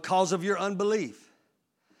 Because of your unbelief.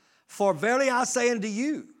 For verily I say unto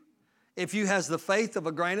you, if you has the faith of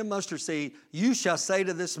a grain of mustard seed, you shall say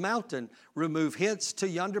to this mountain, remove hence to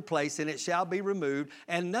yonder place, and it shall be removed,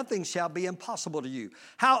 and nothing shall be impossible to you.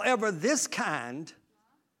 However, this kind,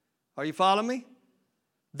 are you following me?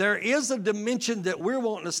 There is a dimension that we're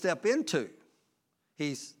wanting to step into.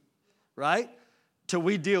 Right? Till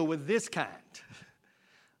we deal with this kind.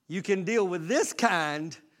 You can deal with this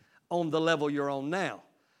kind on the level you're on now.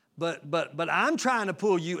 But I'm trying to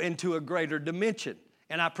pull you into a greater dimension.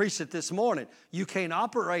 And I preached it this morning. You can't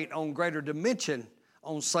operate on greater dimension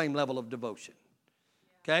on same level of devotion.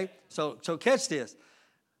 Okay? So catch this.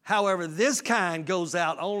 However, this kind goes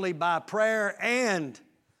out only by prayer and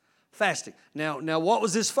fasting. Now what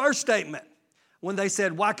was his first statement when they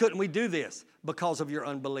said, why couldn't we do this? Because of your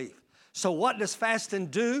unbelief. So what does fasting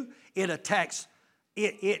do? It attacks,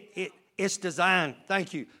 it's designed,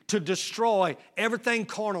 thank you, to destroy everything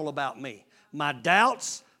carnal about me. My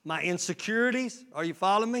doubts, my insecurities. Are you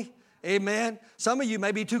following me? Amen. Some of you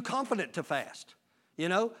may be too confident to fast.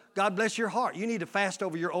 God bless your heart. You need to fast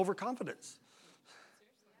over your overconfidence.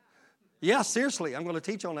 Yeah, seriously. I'm going to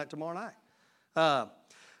teach on that tomorrow night.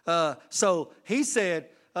 So he said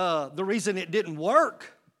the reason it didn't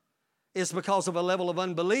work is because of a level of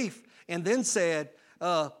unbelief, and then said,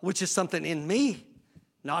 which is something in me,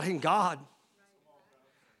 not in God.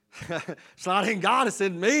 It's not in God, it's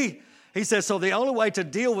in me. He says, so the only way to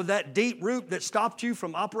deal with that deep root that stopped you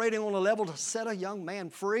from operating on a level to set a young man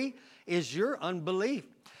free is your unbelief.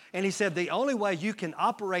 And he said, the only way you can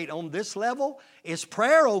operate on this level is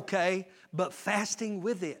prayer, okay, but fasting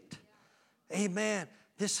with it. Amen.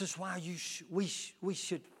 This is why we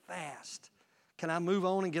should fast. Can I move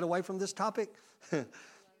on and get away from this topic? There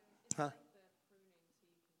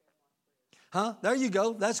you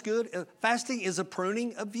go. That's good. Fasting is a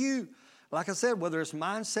pruning of you. Like I said, whether it's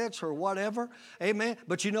mindsets or whatever. Amen.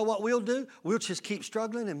 But you know what we'll do? We'll just keep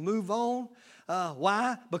struggling and move on.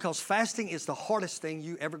 Why? Because fasting is the hardest thing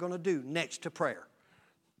you ever going to do next to prayer.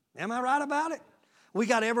 Am I right about it? We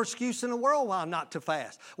got every excuse in the world why not to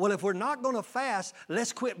fast. Well, if we're not going to fast,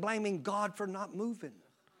 let's quit blaming God for not moving.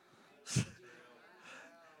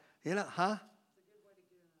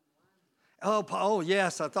 Oh,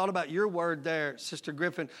 yes, I thought about your word there, Sister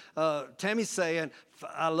Griffin. Tammy's saying,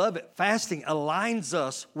 I love it, fasting aligns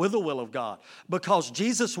us with the will of God. Because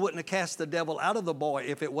Jesus wouldn't have cast the devil out of the boy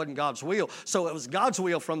if it wasn't God's will. So it was God's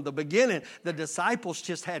will from the beginning. The disciples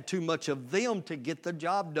just had too much of them to get the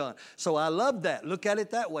job done. So I love that. Look at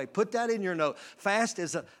it that way. Put that in your note.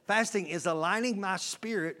 Fasting is aligning my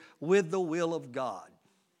spirit with the will of God.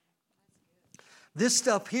 This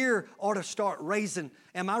stuff here ought to start raising.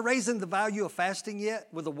 Am I raising the value of fasting yet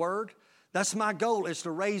with the word? That's my goal, is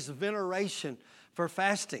to raise veneration for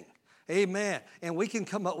fasting. Amen. And we can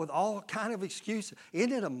come up with all kind of excuses.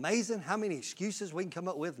 Isn't it amazing how many excuses we can come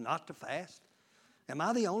up with not to fast? Am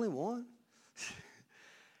I the only one?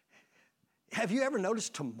 Have you ever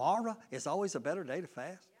noticed tomorrow is always a better day to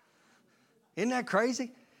fast? Isn't that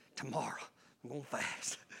crazy? Tomorrow, I'm going to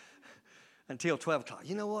fast. Until 12 o'clock.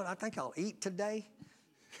 You know what? I think I'll eat today.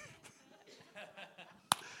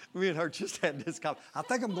 Me and her just had this conversation. I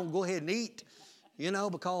think I'm going to go ahead and eat,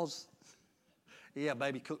 because, yeah,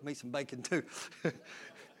 baby, cook me some bacon too. That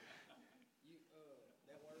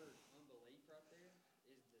word unbelief right there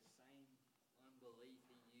is the same unbelief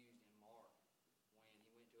he used in Mark when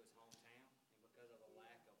he went to his hometown. And because of a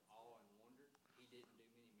lack of awe and wonder, he didn't do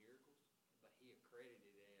many miracles, but he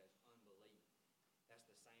accredited it as unbelief. That's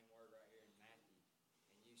the same word right here in Matthew.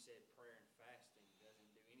 And you said prayer and fasting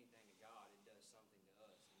doesn't do anything to God. It does something to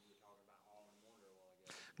us. And you were talking about awe and wonder a while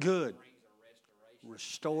ago. Good. It brings a restoration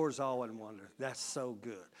Restores all in wonder. That's so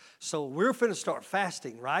good. So we're finna start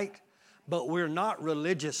fasting, right? But we're not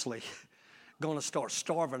religiously going to start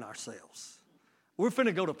starving ourselves. We're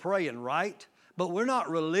finna go to praying, right? But we're not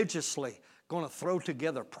religiously going to throw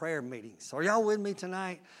together prayer meetings. Are y'all with me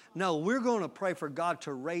tonight? No, we're going to pray for God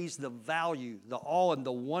to raise the value, the awe, and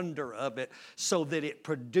the wonder of it so that it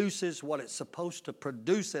produces what it's supposed to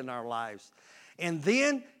produce in our lives. And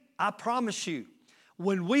then, I promise you,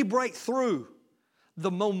 when we break through,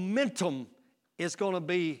 the momentum is going to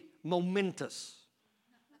be momentous.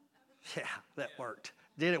 Yeah, that worked.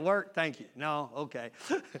 Did it work? Thank you. No? Okay.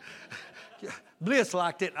 Bliss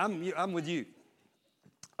liked it. I'm with you.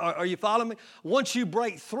 Are you following me? Once you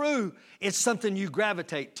break through, it's something you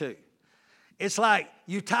gravitate to. It's like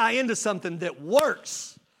you tie into something that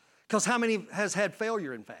works. Because how many has had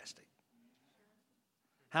failure in fasting?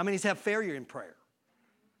 How many have failure in prayer?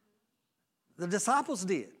 The disciples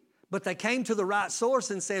did. But they came to the right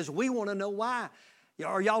source and says, we want to know why.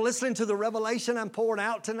 Are y'all listening to the revelation I'm pouring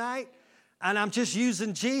out tonight? And I'm just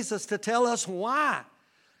using Jesus to tell us why.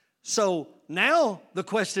 So now the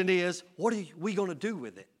question is, what are we going to do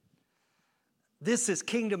with it? This is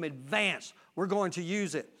kingdom advance. We're going to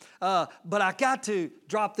use it. But I got to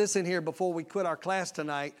drop this in here before we quit our class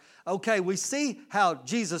tonight. Okay, we see how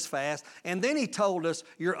Jesus fasts, and then he told us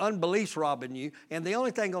your unbelief's robbing you, and the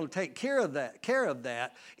only thing going to take care of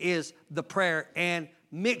that is the prayer and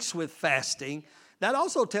mixed with fasting. That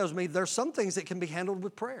also tells me there's some things that can be handled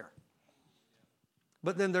with prayer.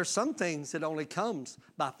 But then there's some things that only comes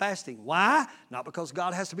by fasting. Why? Not because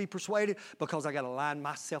God has to be persuaded, because I got to line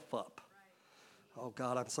myself up. Oh,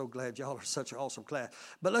 God, I'm so glad y'all are such an awesome class.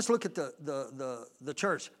 But let's look at the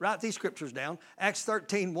church. Write these scriptures down. Acts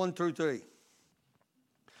 13, 1 through 3.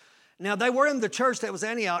 Now, they were in the church that was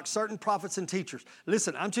Antioch, certain prophets and teachers.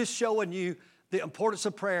 Listen, I'm just showing you the importance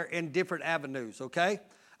of prayer in different avenues, okay,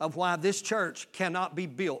 of why this church cannot be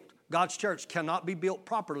built. God's church cannot be built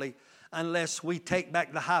properly unless we take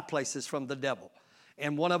back the high places from the devil.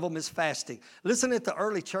 And one of them is fasting. Listen at the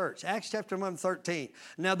early church, Acts chapter 1, 13.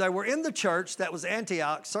 Now there were in the church that was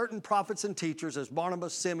Antioch certain prophets and teachers, as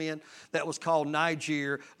Barnabas, Simeon, that was called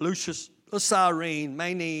Niger, Lucius, Cyrene,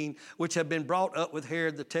 Manaen, which had been brought up with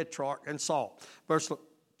Herod the Tetrarch, and Saul. Verse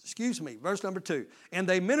number 2. And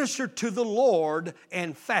they ministered to the Lord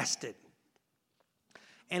and fasted.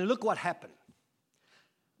 And look what happened.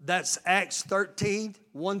 That's Acts 13,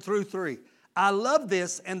 1 through 3. I love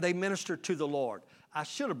this, and they ministered to the Lord. I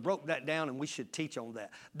should have broke that down, and we should teach on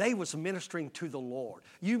that. They was ministering to the Lord.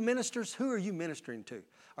 You ministers, who are you ministering to?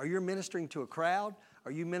 Are you ministering to a crowd?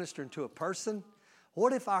 Are you ministering to a person?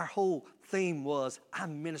 What if our whole theme was,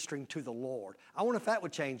 I'm ministering to the Lord? I wonder if that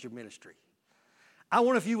would change your ministry. I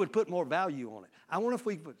wonder if you would put more value on it. I wonder if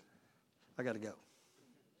we would. I got to go.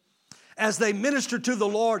 As they ministered to the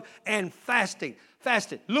Lord and fasted.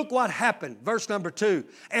 Look what happened. Verse number 2.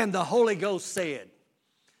 And the Holy Ghost said.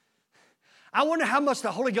 I wonder how much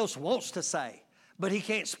the Holy Ghost wants to say, but he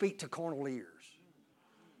can't speak to carnal ears.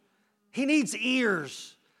 He needs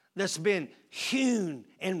ears that's been hewn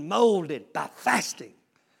and molded by fasting.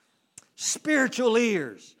 Spiritual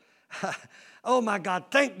ears. Oh my God,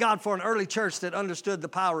 thank God for an early church that understood the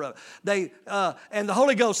power of it. And the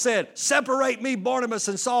Holy Ghost said, separate me, Barnabas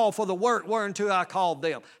and Saul, for the work whereunto I called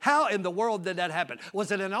them. How in the world did that happen?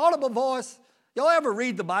 Was it an audible voice? Y'all ever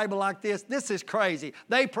read the Bible like this? This is crazy.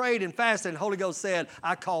 They prayed and fasted, and the Holy Ghost said,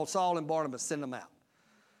 I called Saul and Barnabas, send them out.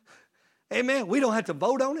 Amen. We don't have to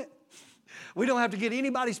vote on it. We don't have to get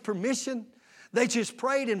anybody's permission. They just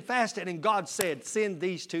prayed and fasted, and God said, send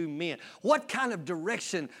these two men. What kind of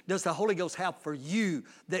direction does the Holy Ghost have for you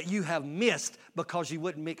that you have missed because you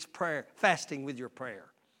wouldn't mix fasting with your prayer?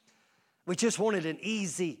 We just wanted an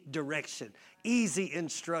easy direction, easy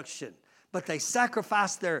instruction. But they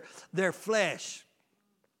sacrificed their flesh.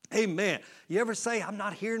 Amen. You ever say, I'm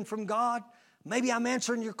not hearing from God? Maybe I'm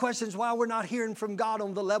answering your questions why we're not hearing from God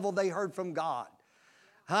on the level they heard from God.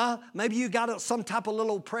 Huh? Maybe you got some type of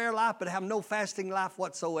little prayer life but have no fasting life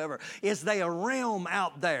whatsoever. Is there a realm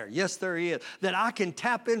out there? Yes, there is. That I can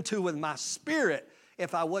tap into with my spirit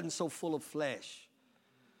if I wasn't so full of flesh.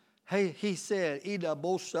 Hey, he said, Ida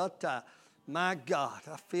Boshata. My God,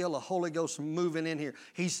 I feel the Holy Ghost moving in here.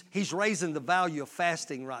 He's raising the value of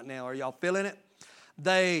fasting right now. Are y'all feeling it?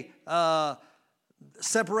 They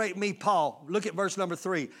separate me, Paul. Look at verse number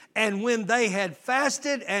 3. And when they had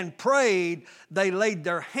fasted and prayed, they laid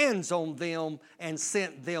their hands on them and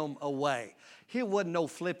sent them away. Here wasn't no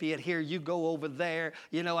flippy at here, you go over there.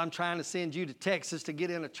 You know, I'm trying to send you to Texas to get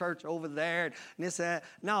in a church over there. And this, that.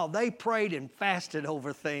 No, they prayed and fasted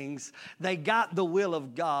over things. They got the will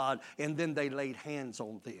of God, and then they laid hands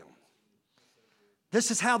on them.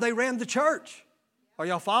 This is how they ran the church. Are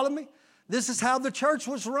y'all following me? This is how the church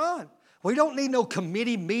was run. We don't need no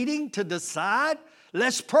committee meeting to decide.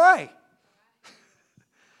 Let's pray.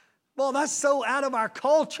 Well, that's so out of our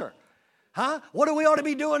culture. Huh? What do we ought to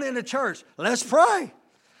be doing in the church? Let's pray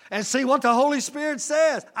and see what the Holy Spirit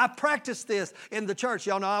says. I practiced this in the church.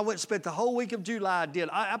 Y'all know I went and spent the whole week of July, did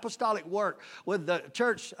apostolic work with the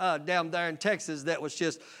church down there in Texas that was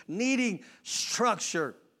just needing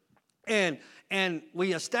structure. And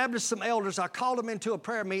we established some elders. I called them into a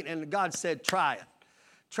prayer meeting, and God said, try it.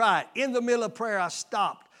 Try it. In the middle of prayer, I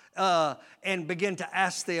stopped and began to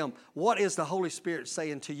ask them, what is the Holy Spirit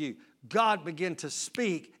saying to you? God began to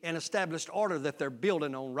speak and established order that they're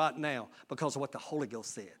building on right now because of what the Holy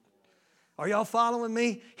Ghost said. Are y'all following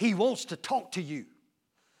me? He wants to talk to you.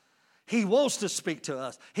 He wants to speak to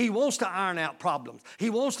us. He wants to iron out problems. He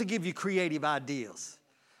wants to give you creative ideas.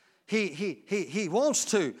 He wants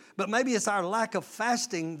to, but maybe it's our lack of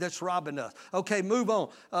fasting that's robbing us. Okay, move on.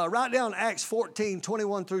 Write down Acts 14,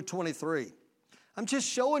 21 through 23. I'm just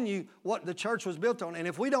showing you what the church was built on. And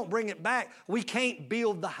if we don't bring it back, we can't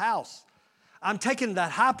build the house. I'm taking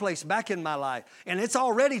that high place back in my life, and it's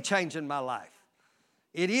already changing my life.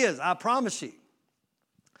 It is, I promise you.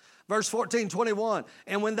 Verse 14, 21,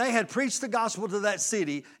 and when they had preached the gospel to that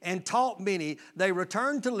city and taught many, they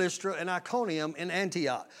returned to Lystra and Iconium in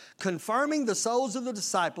Antioch, confirming the souls of the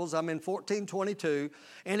disciples, I'm in 14, 22,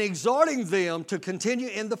 and exhorting them to continue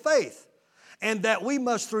in the faith, and that we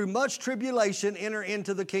must through much tribulation enter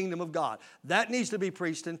into the kingdom of God. That needs to be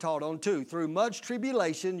preached and taught on too. Through much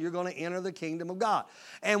tribulation, you're going to enter the kingdom of God.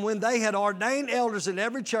 And when they had ordained elders in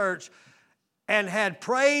every church and had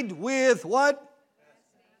prayed with what?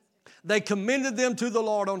 They commended them to the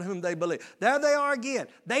Lord on whom they believed. There they are again.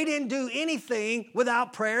 They didn't do anything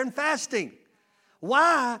without prayer and fasting.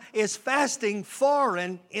 Why is fasting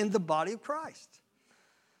foreign in the body of Christ?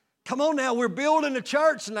 Come on now, we're building a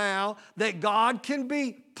church now that God can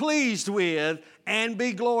be pleased with and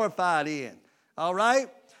be glorified in. All right?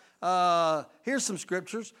 Here's some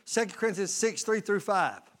scriptures. 2 Corinthians 6, 3 through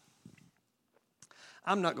 5.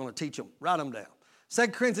 I'm not going to teach them. Write them down. 2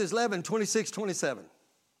 Corinthians 11, 26, 27.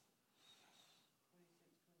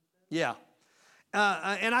 Yeah.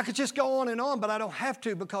 And I could just go on and on, but I don't have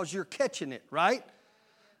to because you're catching it, right?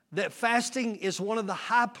 That fasting is one of the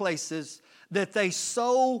high places that they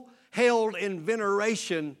so held in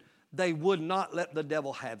veneration, they would not let the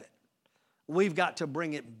devil have it. We've got to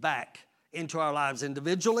bring it back into our lives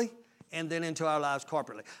individually and then into our lives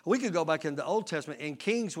corporately. We could go back in the Old Testament, and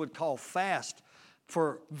kings would call fast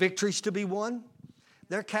for victories to be won.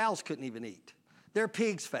 Their cows couldn't even eat. Their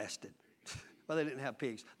pigs fasted. Well, they didn't have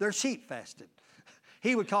pigs. Their sheep fasted.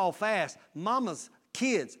 He would call fast. Mamas,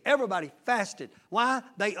 kids, everybody fasted. Why?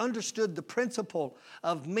 They understood the principle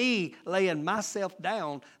of me laying myself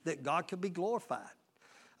down that God could be glorified.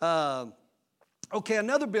 Okay,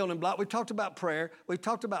 another building block. We've talked about prayer. We've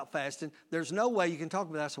talked about fasting. There's no way you can talk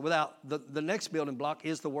about that without the next building block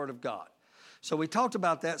is the Word of God. So we talked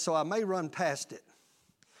about that, so I may run past it.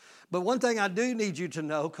 But one thing I do need you to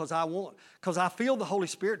know, because I feel the Holy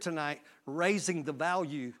Spirit tonight raising the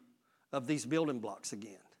value of these building blocks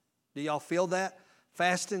again. Do y'all feel that?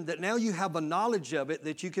 Fasting, that now you have a knowledge of it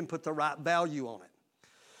that you can put the right value on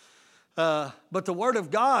it. But the Word of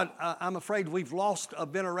God, I'm afraid we've lost a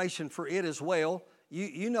veneration for it as well.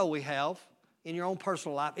 You know we have in your own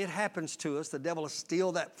personal life. It happens to us. The devil will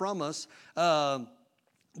steal that from us.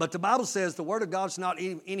 But the Bible says the Word of God's not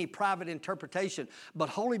any private interpretation, but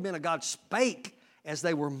holy men of God spake as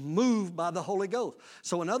they were moved by the Holy Ghost.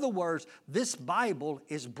 So in other words, this Bible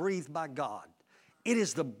is breathed by God. It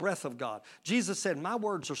is the breath of God. Jesus said, my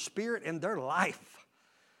words are spirit and they're life.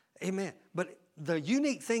 Amen. But the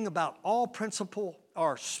unique thing about all principle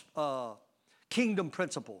or kingdom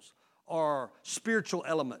principles or spiritual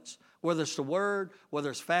elements, whether it's the Word, whether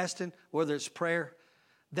it's fasting, whether it's prayer,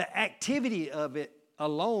 the activity of it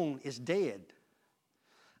alone is dead.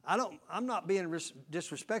 I'm not being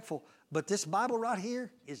disrespectful, but this Bible right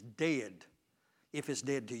here is dead if it's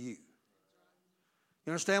dead to you. You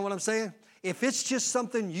understand what I'm saying? If it's just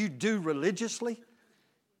something you do religiously,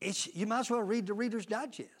 you might as well read the Reader's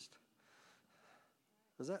Digest.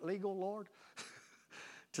 Is that legal, Lord,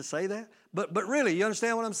 to say that? But really, you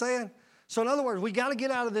understand what I'm saying? So in other words, we got to get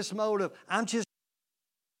out of this mode of, I'm just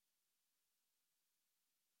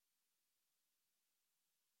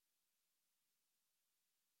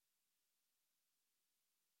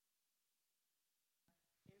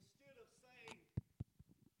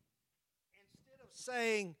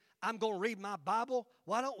saying, I'm going to read my Bible,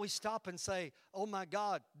 why don't we stop and say, oh my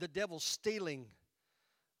God, the devil's stealing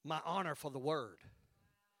my honor for the Word.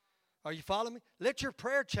 Are you following me? Let your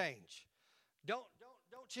prayer change. Don't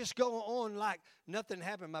just go on like nothing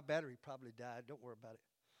happened. My battery probably died. Don't worry about it.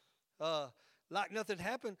 Like nothing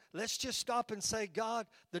happened. Let's just stop and say, God,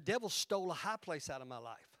 the devil stole a high place out of my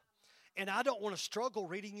life. And I don't want to struggle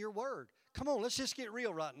reading your word. Come on, let's just get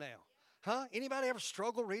real right now. Huh? Anybody ever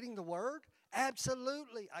struggle reading the word?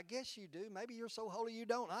 Absolutely. I guess you do. Maybe you're so holy you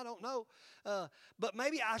don't. I don't know. But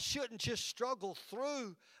maybe I shouldn't just struggle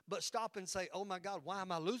through, but stop and say, oh my God, why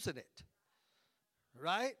am I losing it?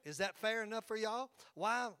 Right? Is that fair enough for y'all?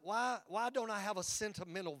 Why don't I have a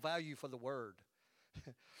sentimental value for the word?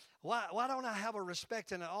 Why don't I have a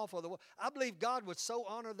respect and an awe for the word? I believe God would so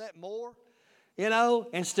honor that more,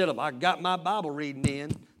 instead of I got my Bible reading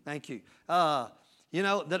in. Thank you.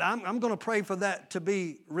 That I'm going to pray for that to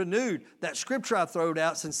be renewed. That scripture I throwed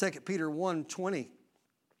out in 2 Peter 1:20.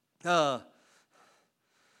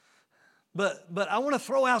 But I want to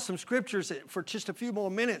throw out some scriptures for just a few more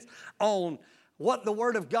minutes on what the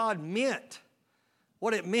Word of God meant,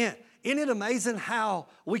 what it meant. Isn't it amazing how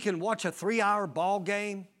we can watch a 3-hour ball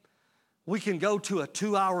game? We can go to a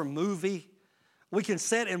 2-hour movie. We can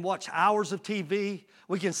sit and watch hours of TV.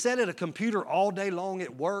 We can sit at a computer all day long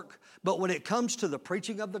at work. But when it comes to the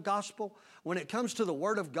preaching of the gospel, when it comes to the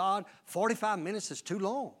Word of God, 45 minutes is too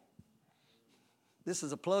long. This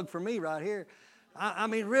is a plug for me right here. I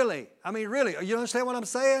mean, really. You understand what I'm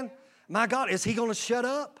saying? My God, is He going to shut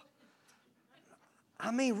up? I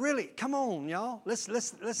mean, really, come on, y'all.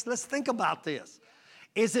 Let's think about this.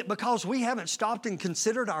 Is it because we haven't stopped and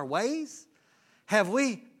considered our ways? Have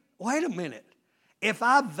we? Wait a minute. If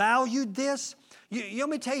I valued this, you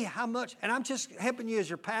want me to tell you how much, and I'm just helping you as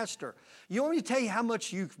your pastor. You want me to tell you how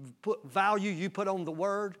much you put on the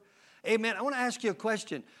Word? Amen. I want to ask you a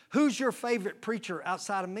question. Who's your favorite preacher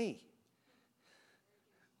outside of me?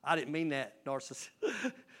 I didn't mean that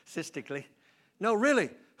narcissistically. No, really.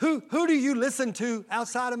 Who do you listen to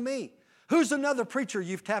outside of me? Who's another preacher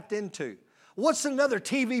you've tapped into? What's another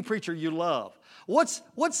TV preacher you love? What's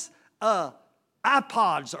iPods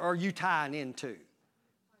are you tying into?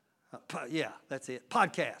 Yeah, that's it.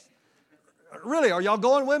 Podcast. Really, are y'all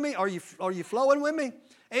going with me? Are you flowing with me?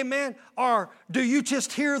 Amen. Or do you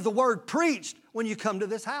just hear the word preached when you come to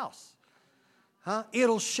this house? Huh?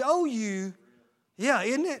 It'll show you. Yeah,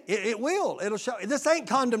 isn't it? It will. It'll show. This ain't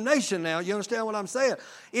condemnation now. You understand what I'm saying?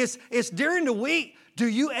 It's during the week. Do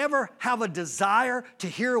you ever have a desire to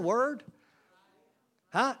hear a word?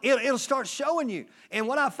 Huh? It'll start showing you. And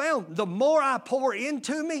what I found, the more I pour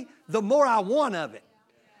into me, the more I want of it.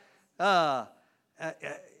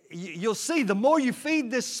 You'll see, the more you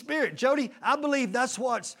feed this spirit. Jody, I believe that's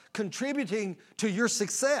what's contributing to your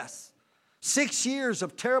success. 6 years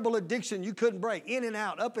of terrible addiction you couldn't break, in and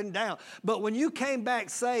out, up and down. But when you came back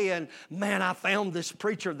saying, man, I found this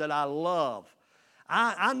preacher that I love,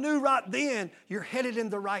 I knew right then you're headed in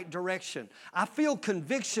the right direction. I feel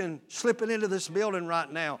conviction slipping into this building right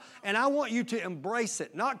now. And I want you to embrace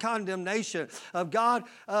it, not condemnation of God.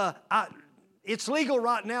 It's legal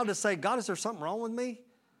right now to say, God, is there something wrong with me?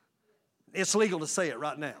 It's legal to say it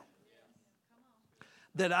right now.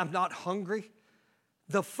 That I'm not hungry.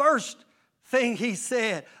 The first thing he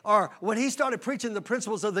said, or when he started preaching the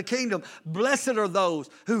principles of the kingdom, blessed are those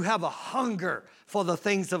who have a hunger for the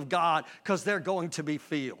things of God, because they're going to be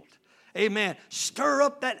filled. Amen. Stir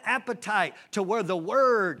up that appetite to where the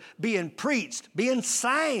word being preached, being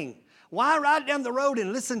sang. Why ride down the road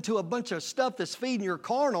and listen to a bunch of stuff that's feeding your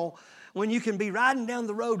carnal when you can be riding down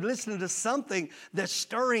the road listening to something that's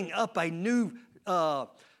stirring up a new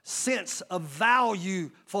sense of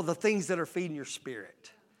value for the things that are feeding your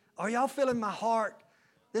spirit? Are y'all feeling my heart?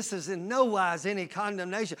 This is in no wise any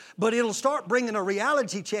condemnation, but it'll start bringing a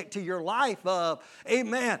reality check to your life of,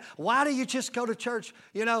 amen, why do you just go to church,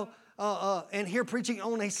 and hear preaching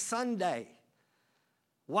on a Sunday?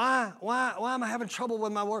 Why am I having trouble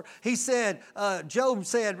with my word? He said, Job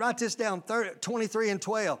said, write this down, 23 and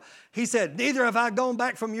 12. He said, neither have I gone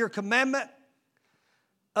back from your commandment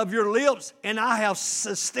of your lips, and I have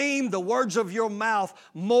esteemed the words of your mouth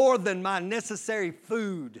more than my necessary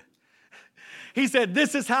food. He said,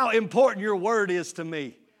 this is how important your word is to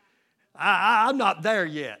me. I'm not there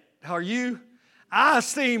yet. Are you? I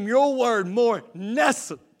esteem your word more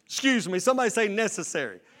somebody say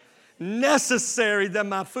necessary. Necessary than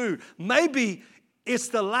my food. Maybe it's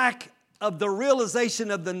the lack of the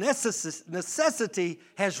realization of the necessity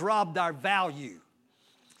has robbed our value.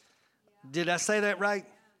 Did I say that right?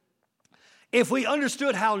 If we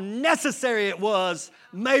understood how necessary it was,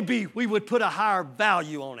 maybe we would put a higher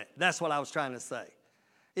value on it. That's what I was trying to say.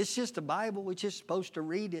 It's just a Bible. We're just supposed to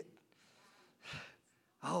read it.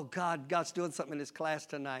 Oh, God's doing something in this class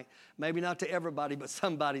tonight. Maybe not to everybody, but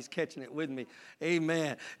somebody's catching it with me.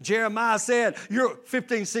 Amen. Jeremiah said, your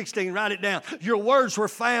 15, 16, write it down. Your words were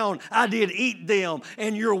found, I did eat them,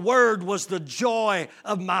 and your word was the joy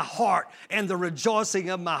of my heart and the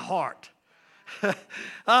rejoicing of my heart.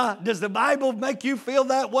 Does the Bible make you feel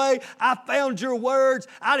that way? I found your words.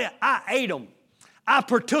 I ate them. I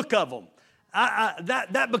partook of them.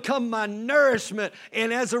 That become my nourishment,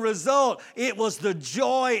 and as a result, it was the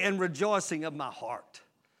joy and rejoicing of my heart.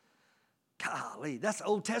 Golly, that's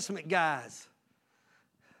Old Testament, guys.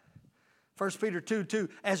 1 Peter 2:2,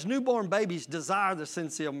 as newborn babies desire the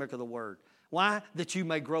sincere milk of the word. Why? That you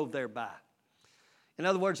may grow thereby. In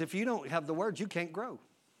other words, if you don't have the word, you can't grow.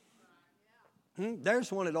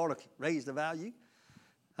 There's one that ought to raise the value.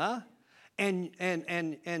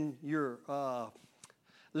 And your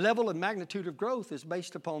level and magnitude of growth is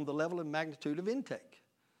based upon the level and magnitude of intake.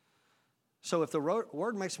 So if the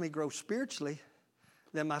word makes me grow spiritually,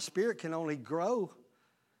 then my spirit can only grow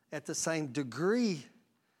at the same degree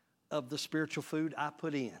of the spiritual food I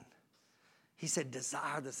put in. He said,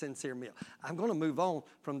 desire the sincere meal. I'm going to move on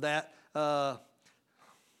from that.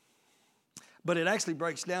 But it actually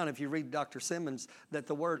breaks down, if you read Dr. Simmons, that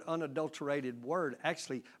the word unadulterated word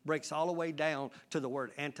actually breaks all the way down to the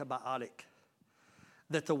word antibiotic.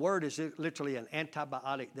 That the word is literally an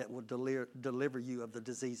antibiotic that will deliver you of the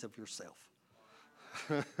disease of yourself.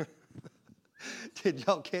 Did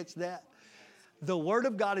y'all catch that? The word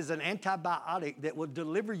of God is an antibiotic that will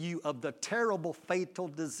deliver you of the terrible, fatal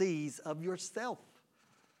disease of yourself.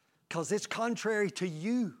 Because it's contrary to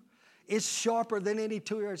you. It's sharper than any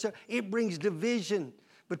two-edged sword. It brings division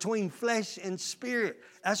between flesh and spirit.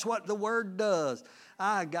 That's what the word does.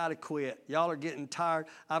 I got to quit. Y'all are getting tired.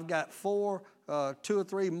 I've got 2 or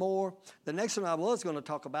 3 more. The next one I was going to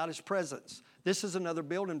talk about is presence. This is another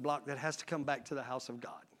building block that has to come back to the house of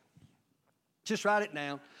God. Just write it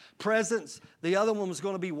down. Presence. The other one was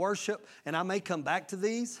going to be worship, and I may come back to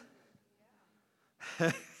these.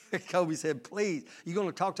 Kobe said, please, you're going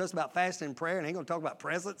to talk to us about fasting and prayer and ain't going to talk about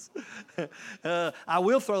presence? I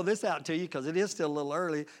will throw this out to you because it is still a little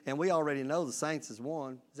early, and we already know the Saints has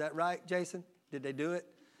won. Is that right, Jason? Did they do it?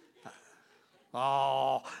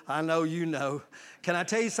 Oh, I know you know. Can I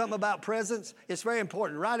tell you something about presence? It's very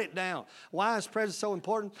important. Write it down. Why is presence so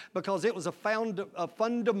important? Because it was a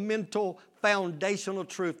fundamental, foundational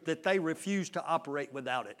truth that they refused to operate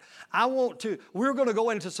without it. We're going to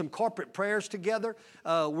go into some corporate prayers together.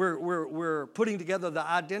 We're putting together the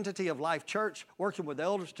identity of Life Church, working with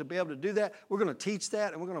elders to be able to do that. We're going to teach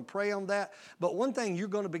that and we're going to pray on that. But one thing you're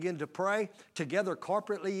going to begin to pray together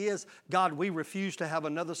corporately is, God, we refuse to have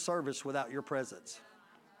another service without your presence.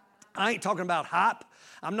 I ain't talking about hype.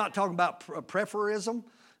 I'm not talking about preferism,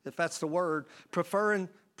 if that's the word,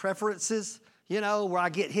 preferences, where I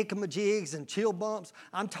get hickamajigs and chill bumps.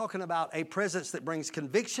 I'm talking about a presence that brings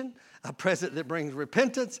conviction, a presence that brings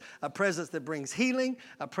repentance, a presence that brings healing,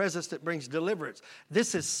 a presence that brings deliverance.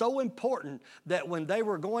 This is so important that when they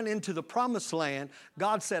were going into the promised land,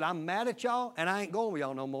 God said, I'm mad at y'all and I ain't going with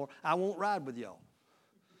y'all no more. I won't ride with y'all.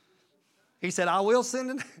 He said, I will send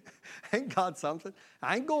an, ain't God something?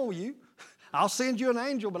 I ain't going with you. I'll send you an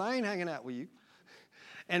angel, but I ain't hanging out with you.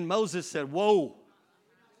 And Moses said, whoa.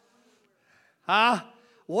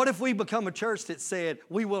 What if we become a church that said,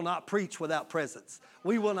 we will not preach without presence.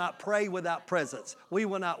 We will not pray without presence. We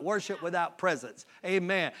will not worship without presence.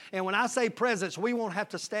 Amen. And when I say presence, we won't have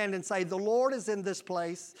to stand and say, the Lord is in this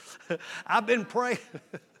place. I've been praying.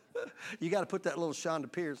 You got to put that little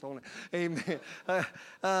Shonda Pierce on it. Amen.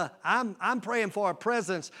 I'm praying for a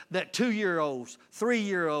presence that 2-year-olds,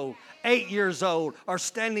 3-year-olds, 8 years old are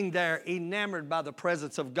standing there enamored by the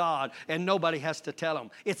presence of God, and nobody has to tell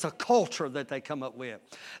them. It's a culture that they come up with.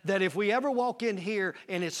 That if we ever walk in here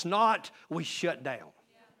and it's not, we shut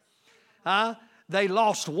down. They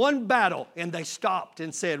lost one battle and they stopped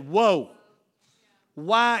and said, whoa.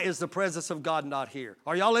 Why is the presence of God not here?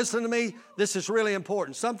 Are y'all listening to me? This is really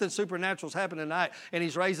important. Something supernatural is happening tonight, and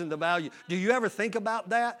He's raising the value. Do you ever think about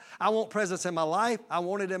that? I want presence in my life. I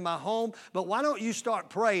want it in my home. But why don't you start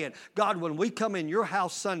praying, God, when we come in your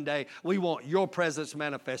house Sunday, we want your presence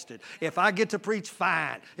manifested. If I get to preach,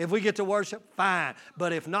 fine. If we get to worship, fine.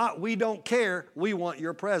 But if not, we don't care. We want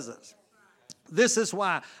your presence. This is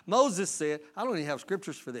why Moses said, I don't even have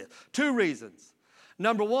scriptures for this. 2 reasons.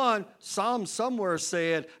 Number 1, Psalm somewhere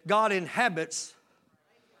said, God inhabits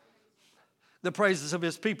the praises of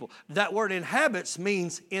His people. That word inhabits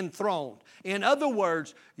means enthroned. In other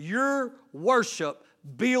words, your worship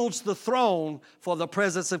builds the throne for the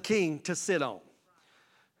presence of King to sit on.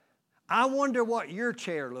 I wonder what your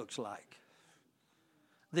chair looks like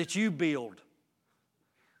that you build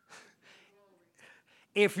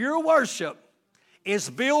If your worship is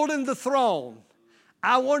building the throne,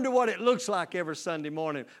 I wonder what it looks like every Sunday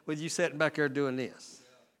morning with you sitting back there doing this.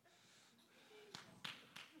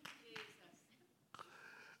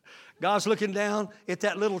 God's looking down at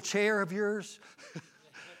that little chair of yours.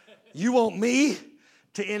 You want me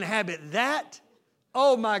to inhabit that?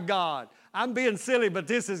 Oh my God. I'm being silly, but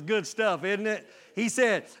this is good stuff, isn't it? He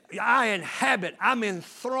said, I'm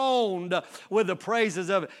enthroned with the praises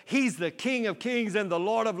of it. He's the King of kings and the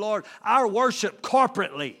Lord of lords. Our worship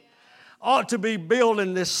corporately ought to be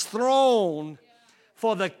building this throne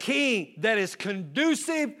for the King that is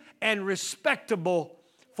conducive and respectable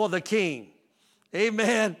for the King.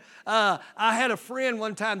 Amen. I had a friend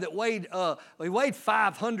one time that weighed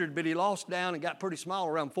 500, but he lost down and got pretty small,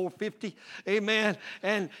 around 450. Amen.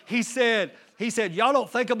 And he said, y'all don't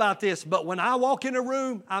think about this, but when I walk in a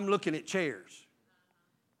room, I'm looking at chairs.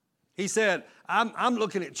 He said, I'm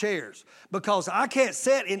looking at chairs because I can't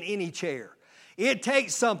sit in any chair. It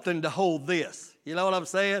takes something to hold this. You know what I'm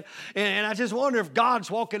saying? And I just wonder if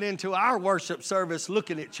God's walking into our worship service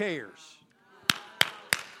looking at chairs.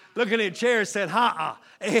 Looking at chairs said,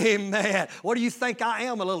 amen. What do you think I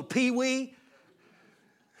am, a little peewee?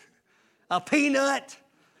 A peanut?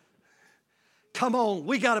 Come on,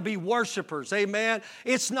 we got to be worshipers, amen.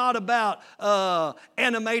 It's not about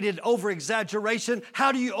animated over-exaggeration.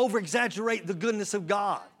 How do you over-exaggerate the goodness of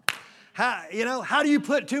God? How do you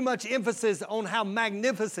put too much emphasis on how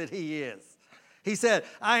magnificent He is? He said,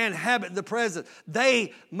 I inhabit the presence.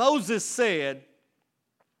 Moses said,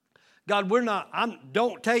 God,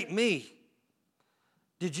 don't take me.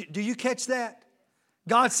 Do you catch that?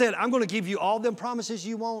 God said, I'm going to give you all them promises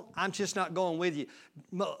you want. I'm just not going with you.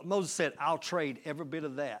 Moses said, I'll trade every bit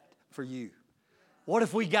of that for you. What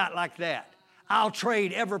if we got like that? I'll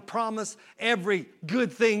trade every promise, every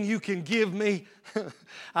good thing you can give me.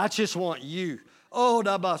 I just want you. What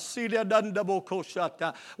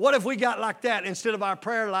if we got like that instead of our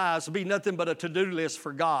prayer lives be nothing but a to-do list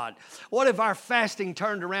for God? What if our fasting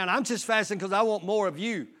turned around? I'm just fasting because I want more of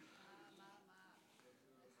you.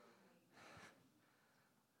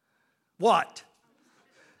 What?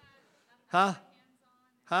 Huh?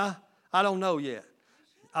 I don't know yet.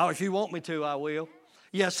 Oh, if you want me to, I will.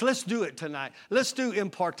 Yes, let's do it tonight. Let's do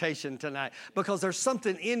impartation tonight because there's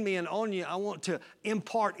something in me and on you I want to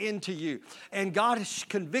impart into you. And God has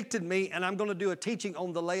convicted me, and I'm going to do a teaching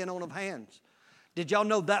on the laying on of hands. Did y'all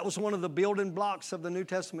know that was one of the building blocks of the New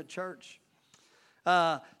Testament church?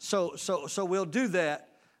 So we'll do that,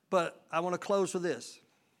 but I want to close with this.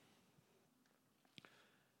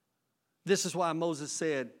 This is why Moses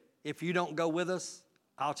said, if you don't go with us,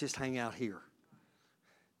 I'll just hang out here.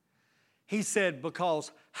 He said, because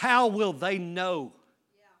how will they know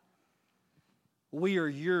we are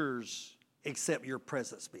yours except your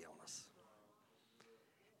presence be on us?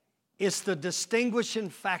 It's the distinguishing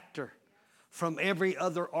factor from every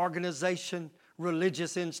other organization,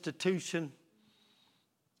 religious institution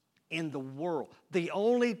in the world. The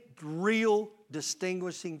only real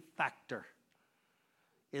distinguishing factor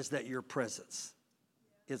is that your presence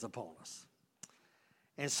is upon us.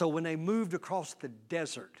 And so when they moved across the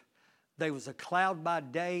desert, there was a cloud by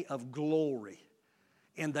day of glory,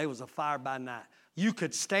 and there was a fire by night. You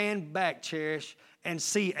could stand back, Cherish, and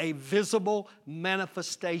see a visible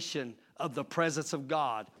manifestation of the presence of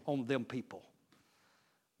God on them people.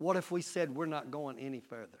 What if we said we're not going any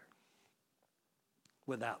further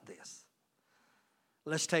without this?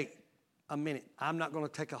 Let's take a minute. I'm not going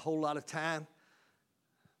to take a whole lot of time,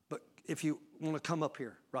 but if you want to come up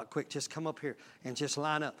here right quick, just come up here and just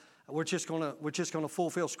line up. We're just gonna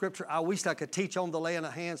fulfill Scripture. I wish I could teach on the laying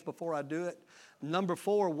of hands before I do it. Number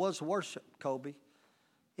 4 was worship, Kobe.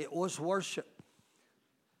 It was worship.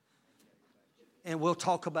 And we'll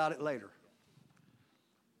talk about it later.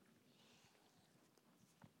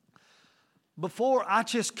 Before I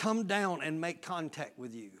just come down and make contact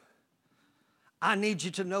with you, I need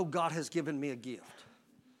you to know God has given me a gift.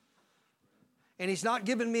 And He's not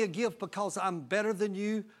giving me a gift because I'm better than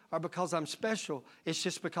you or because I'm special. It's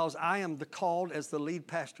just because I am called as the lead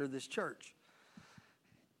pastor of this church.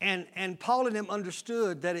 And Paul and them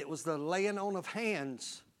understood that it was the laying on of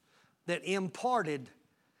hands that imparted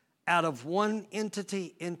out of one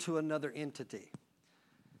entity into another entity.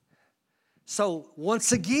 So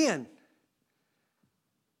once again,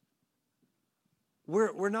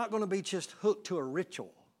 we're not going to be just hooked to a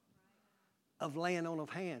ritual of laying on of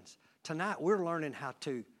hands. Tonight we're learning how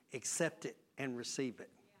to accept it and receive it.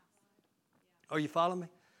 Are you following me?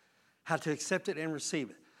 How to accept it and receive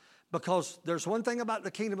it. Because there's one thing about the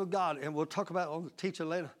kingdom of God, and we'll talk about it on the teaching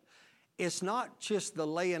later. It's not just the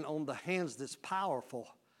laying on the hands that's powerful.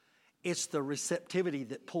 It's the receptivity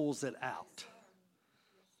that pulls it out.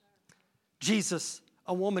 Jesus,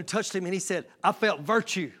 a woman touched him and he said, I felt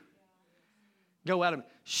virtue go out of him.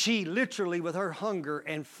 She literally, with her hunger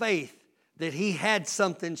and faith that he had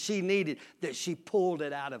something she needed, that she pulled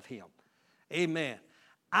it out of him. Amen.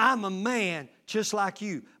 I'm a man just like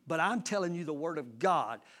you, but I'm telling you the word of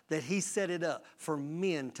God that he set it up for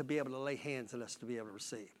men to be able to lay hands on us to be able to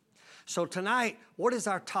receive. So tonight, what is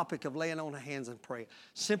our topic of laying on of hands and praying?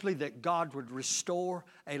 Simply that God would restore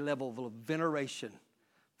a level of veneration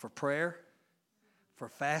for prayer, for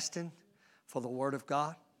fasting, for the word of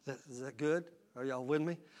God. Is that good? Are y'all with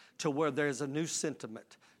me? To where there's a new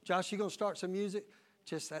sentiment. Josh, you going to start some music?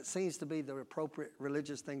 Just that seems to be the appropriate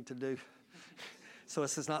religious thing to do. So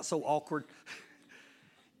this is not so awkward.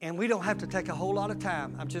 And we don't have to take a whole lot of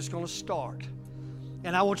time. I'm just going to start.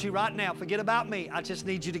 And I want you right now, forget about me. I just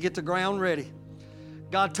need you to get the ground ready.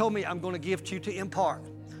 God told me I'm going to gift you to impart.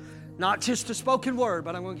 Not just a spoken word,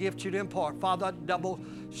 but I'm going to gift you to impart. Father,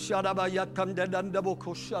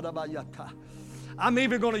 I'm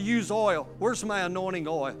even going to use oil. Where's my anointing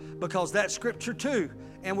oil? Because that's scripture too.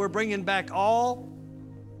 And we're bringing back all.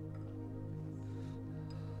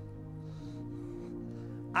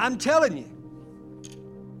 I'm telling you.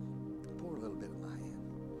 Pour a little bit in my hand.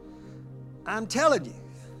 I'm telling you.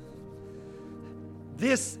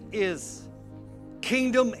 This is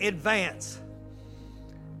kingdom advance.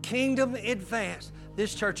 Kingdom advance.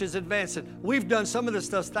 This church is advancing. We've done some of this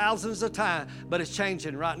stuff thousands of times, but it's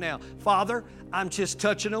changing right now. Father, I'm just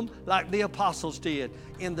touching them like the apostles did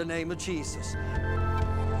in the name of Jesus.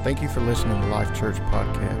 Thank you for listening to Life Church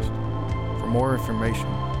Podcast. For more information,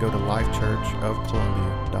 go to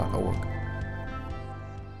lifechurchofcolumbia.com.